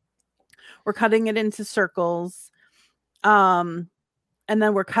out. We're cutting it into circles. And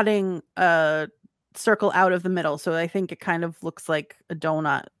then we're cutting a circle out of the middle. So I think it kind of looks like a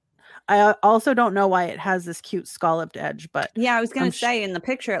donut. I also don't know why it has this cute scalloped edge, but yeah, I was going to say in the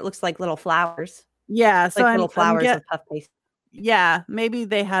picture, it looks like little flowers. Yeah. So like little flowers of puff paste. Yeah. Maybe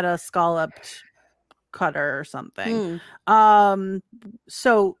they had a scalloped cutter or something.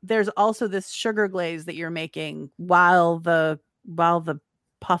 So there's also this sugar glaze that you're making while the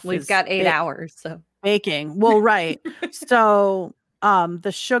puff We've got 8 hours. So baking. Well, right. So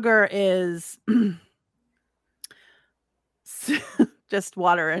the sugar is just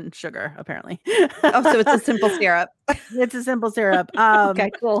water and sugar, apparently. So it's a simple syrup. It's a simple syrup.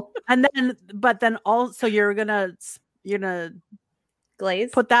 Okay, cool. And then also you're gonna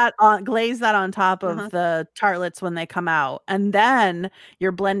glaze that on top of the tartlets when they come out, and then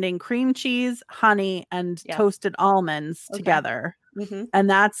you're blending cream cheese, honey, and toasted almonds together. And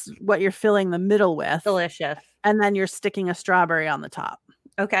that's what you're filling the middle with. Delicious. And then you're sticking a strawberry on the top.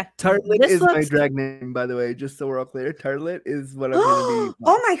 Okay. Tartlet is my drag name, by the way, just so we're all clear. Tartlet is what I'm going to be.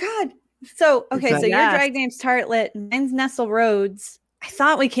 Oh my God. So, okay, so your drag name's Tartlet. Mine's Nestle Rhodes. I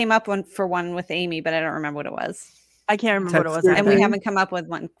thought we came up for one with Amy, but I don't remember what it was. I can't remember what it was. And we haven't come up with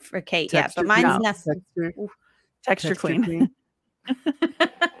one for Kate yet, but mine's Nestle. Texture queen.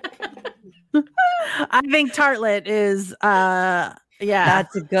 I think Tartlet is,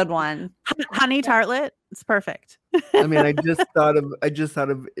 that's a good one. Honey tartlet. It's perfect. I mean, I thought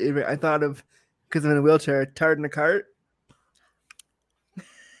of because I'm in a wheelchair, tart in a cart.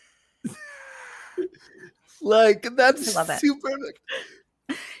 Like that's I love it. super.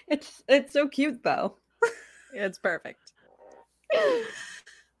 It's so cute though. It's perfect.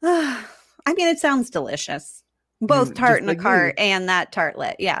 I mean, it sounds delicious. Both Just tart in a like me. cart and that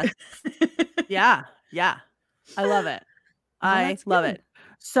tartlet. Yeah. Yeah. I love it. I that's love good. it.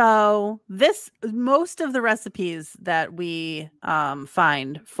 So most of the recipes that we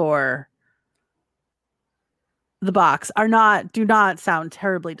find for the box do not sound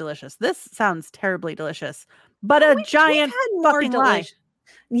terribly delicious. This sounds terribly delicious, but a giant fucking lie.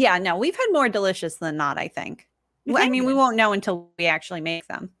 Yeah, no, we've had more delicious than not, I think. You I think? mean, we won't know until we actually make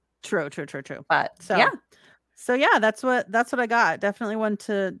them. True. But So yeah, that's what I got. Definitely one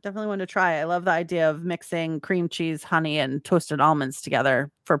to try. I love the idea of mixing cream cheese, honey, and toasted almonds together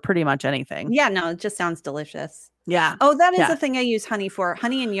for pretty much anything. yeah, no, it just sounds delicious. Yeah. Oh, that is Yeah. the thing I use honey for.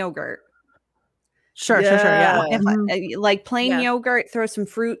 Honey and yogurt. Sure. Yeah. If Mhm. like plain Yeah. yogurt, throw some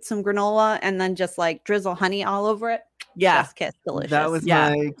fruit, some granola, and then just like drizzle honey all over it. Yeah. Chef's kiss, delicious. That was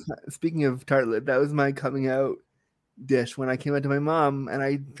Yeah. speaking of tartlet, that was my coming out dish when I came out to my mom, and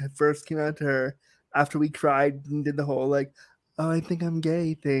I first came out to her after we cried and did the whole like, oh, I think I'm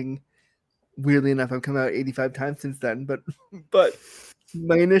gay thing. Weirdly enough, I've come out 85 times since then, but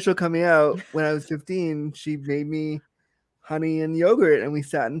my initial coming out when I was 15, she made me honey and yogurt, and we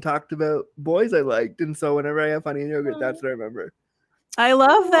sat and talked about boys I liked, and so whenever I have honey and yogurt, that's what I remember. I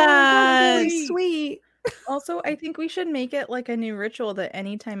love that. really sweet. Also, I think we should make it like a new ritual that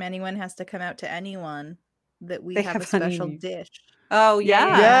anytime anyone has to come out to anyone, that we They have have a special honey. dish. Oh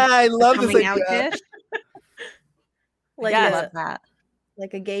Yeah. Yeah, I love this Coming out idea. dish. Like I Yes. love that.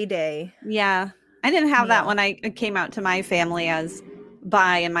 like a gay day. Yeah. I didn't have that Yeah. when I came out to my family as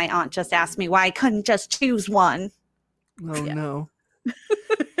bi, and my aunt just asked me why I couldn't just choose one. Oh Yeah. no.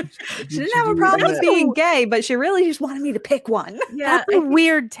 She didn't have a problem with being gay, but she really just wanted me to pick one. Yeah, That's a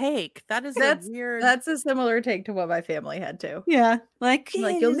weird take. That is That's- a weird. that's a similar take to what my family had too. Yeah. Like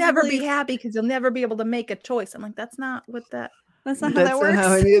You'll never be happy because you'll never be able to make a choice. I'm like, that's not what that. That's not how That's that not works.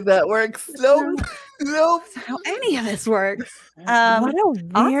 how any of that works. Nope. Nope. That's not how any of this works. what a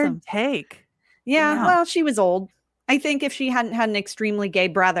weird awesome. take. Yeah, Yeah. well, she was old. I think if she hadn't had an extremely gay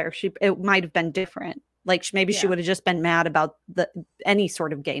brother, it might have been different. Like maybe she Yeah. would have just been mad about any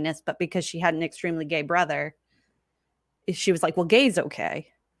sort of gayness, but because she had an extremely gay brother, she was like, "Well, gay's okay."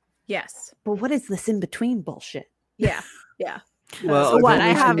 Yes. But what is this in between bullshit? Yeah. Well, So if what, only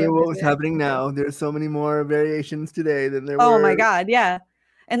I she have- knew what was happening now. There's so many more variations today than there were. Oh my god, yeah.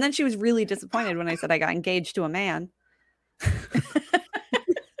 And then she was really disappointed when I said I got engaged to a man.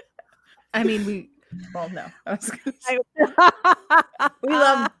 I mean, well, no. I was gonna say,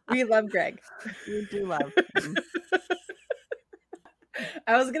 we we love Greg. We do love. him.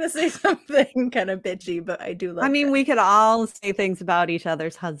 I was gonna say something kind of bitchy, but I do love. I mean, Greg. we could all say things about each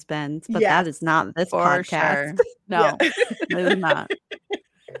other's husbands, but Yeah. that is not this For podcast. sure. No, it is not.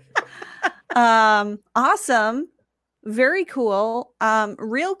 Awesome. Very cool.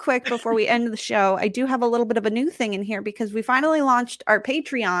 Real quick before we end the show, I do have a little bit of a new thing in here because we finally launched our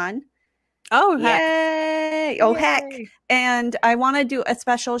Patreon. Oh, heck. Yay! Oh heck. Yay. And I want to do a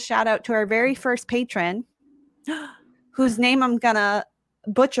special shout out to our very first patron, whose name I'm gonna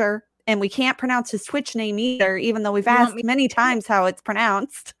butcher, and we can't pronounce his Twitch name either, even though we've You want asked me- many times how it's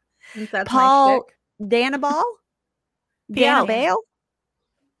pronounced. Since that's my Paul shtick. Danabal? PL. Danabale?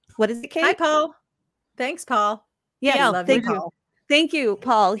 What is it, Kate? Hi, Paul. Thanks, Paul. Yes, PL, love thank you, you. Paul. Thank you,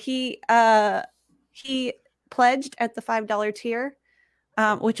 Paul. He pledged at the $5 tier,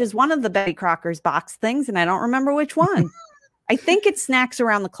 which is one of the Betty Crocker's box things, and I don't remember which one. I think it's Snacks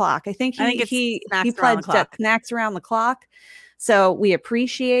Around the Clock. I think I think it's he Snacks Around the pledged at Clock. Snacks Around the Clock. So we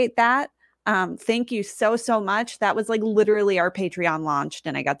appreciate that. Thank you so much. That was like literally our Patreon launched,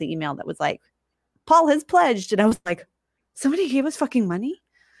 and I got the email that was like, Paul has pledged, and I was like, somebody gave us fucking money.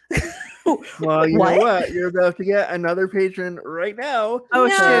 Well, you What? know what? You're about to get another patron right now. Oh, No.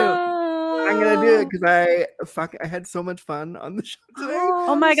 shoot. I'm gonna do it because I had so much fun on the show today.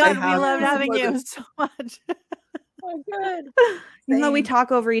 Oh my I'm God, so we have loved to having support you it. so much. Oh, good. Even though we Same.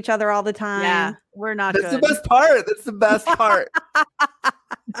 talk over each other all the time. Yeah, we're not That's good. the best part. That's the best part.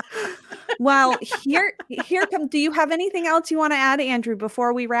 Well, here come. Do you have anything else you want to add, Andrew,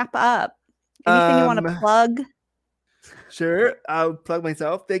 before we wrap up? Anything you want to plug? Sure, I'll plug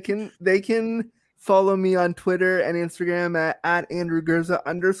myself. They can follow me on Twitter and Instagram at Andrew Gurza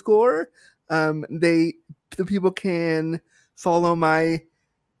 _. The people can follow my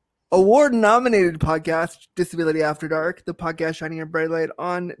award-nominated podcast, Disability After Dark, the podcast shining a bright light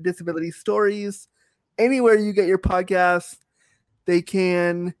on disability stories anywhere you get your podcasts. They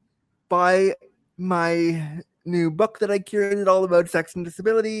can buy my new book that I curated all about sex and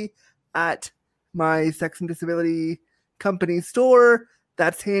disability at my sex and disability company store.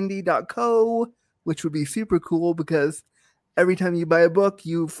 That's handy.co, which would be super cool because every time you buy a book,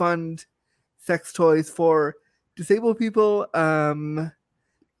 you fund sex toys for disabled people. And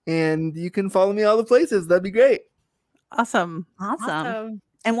you can follow me all the places. That'd be great. Awesome. Awesome.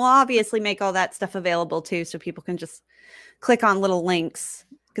 And we'll obviously make all that stuff available too, so people can just click on little links.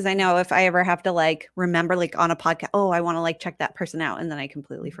 Because I know if I ever have to like remember like on a podcast, oh, I want to like check that person out, and then I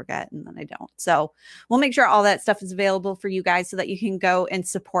completely forget, and then I don't. So we'll make sure all that stuff is available for you guys so that you can go and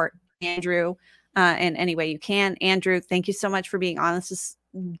support Andrew in any way you can. Andrew, thank you so much for being on. This is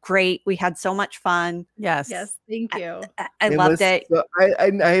great. We had so much fun. Yes. Yes. Thank you. I loved it.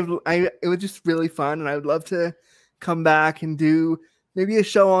 It was just really fun, and I would love to come back and do maybe a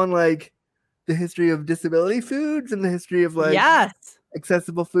show on like the history of disability foods and the history of like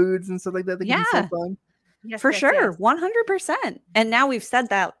accessible foods and stuff like that. That could be so fun. Yes, for sure. 100%. And now we've said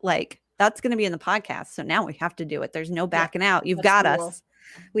that like that's going to be in the podcast. So now we have to do it. There's no backing out. You've got us.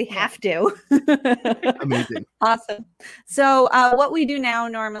 We have to. Amazing. Awesome. So what we do now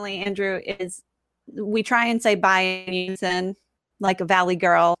normally, Andrew, is we try and say bye in unison, like a Valley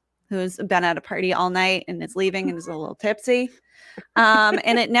girl who's been at a party all night and is leaving and is a little tipsy.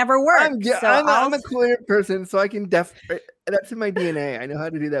 And it never works. I'm a queer person, so I can that's in my DNA. I know how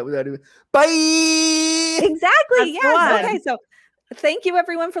to do that without even bye. Exactly. Yes. Okay. So thank you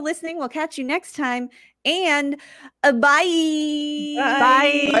everyone for listening. We'll catch you next time. And bye.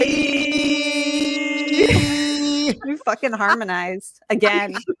 Bye. Bye. We fucking harmonized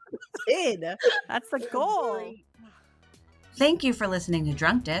again. That's the goal. Thank you for listening to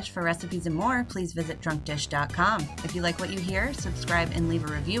Drunk Dish. For recipes and more, please visit drunkdish.com. If you like what you hear, subscribe and leave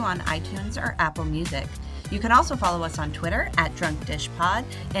a review on iTunes or Apple Music. You can also follow us on Twitter @DrunkDishPod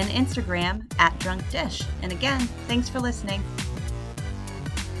and Instagram @DrunkDish. And again, thanks for listening.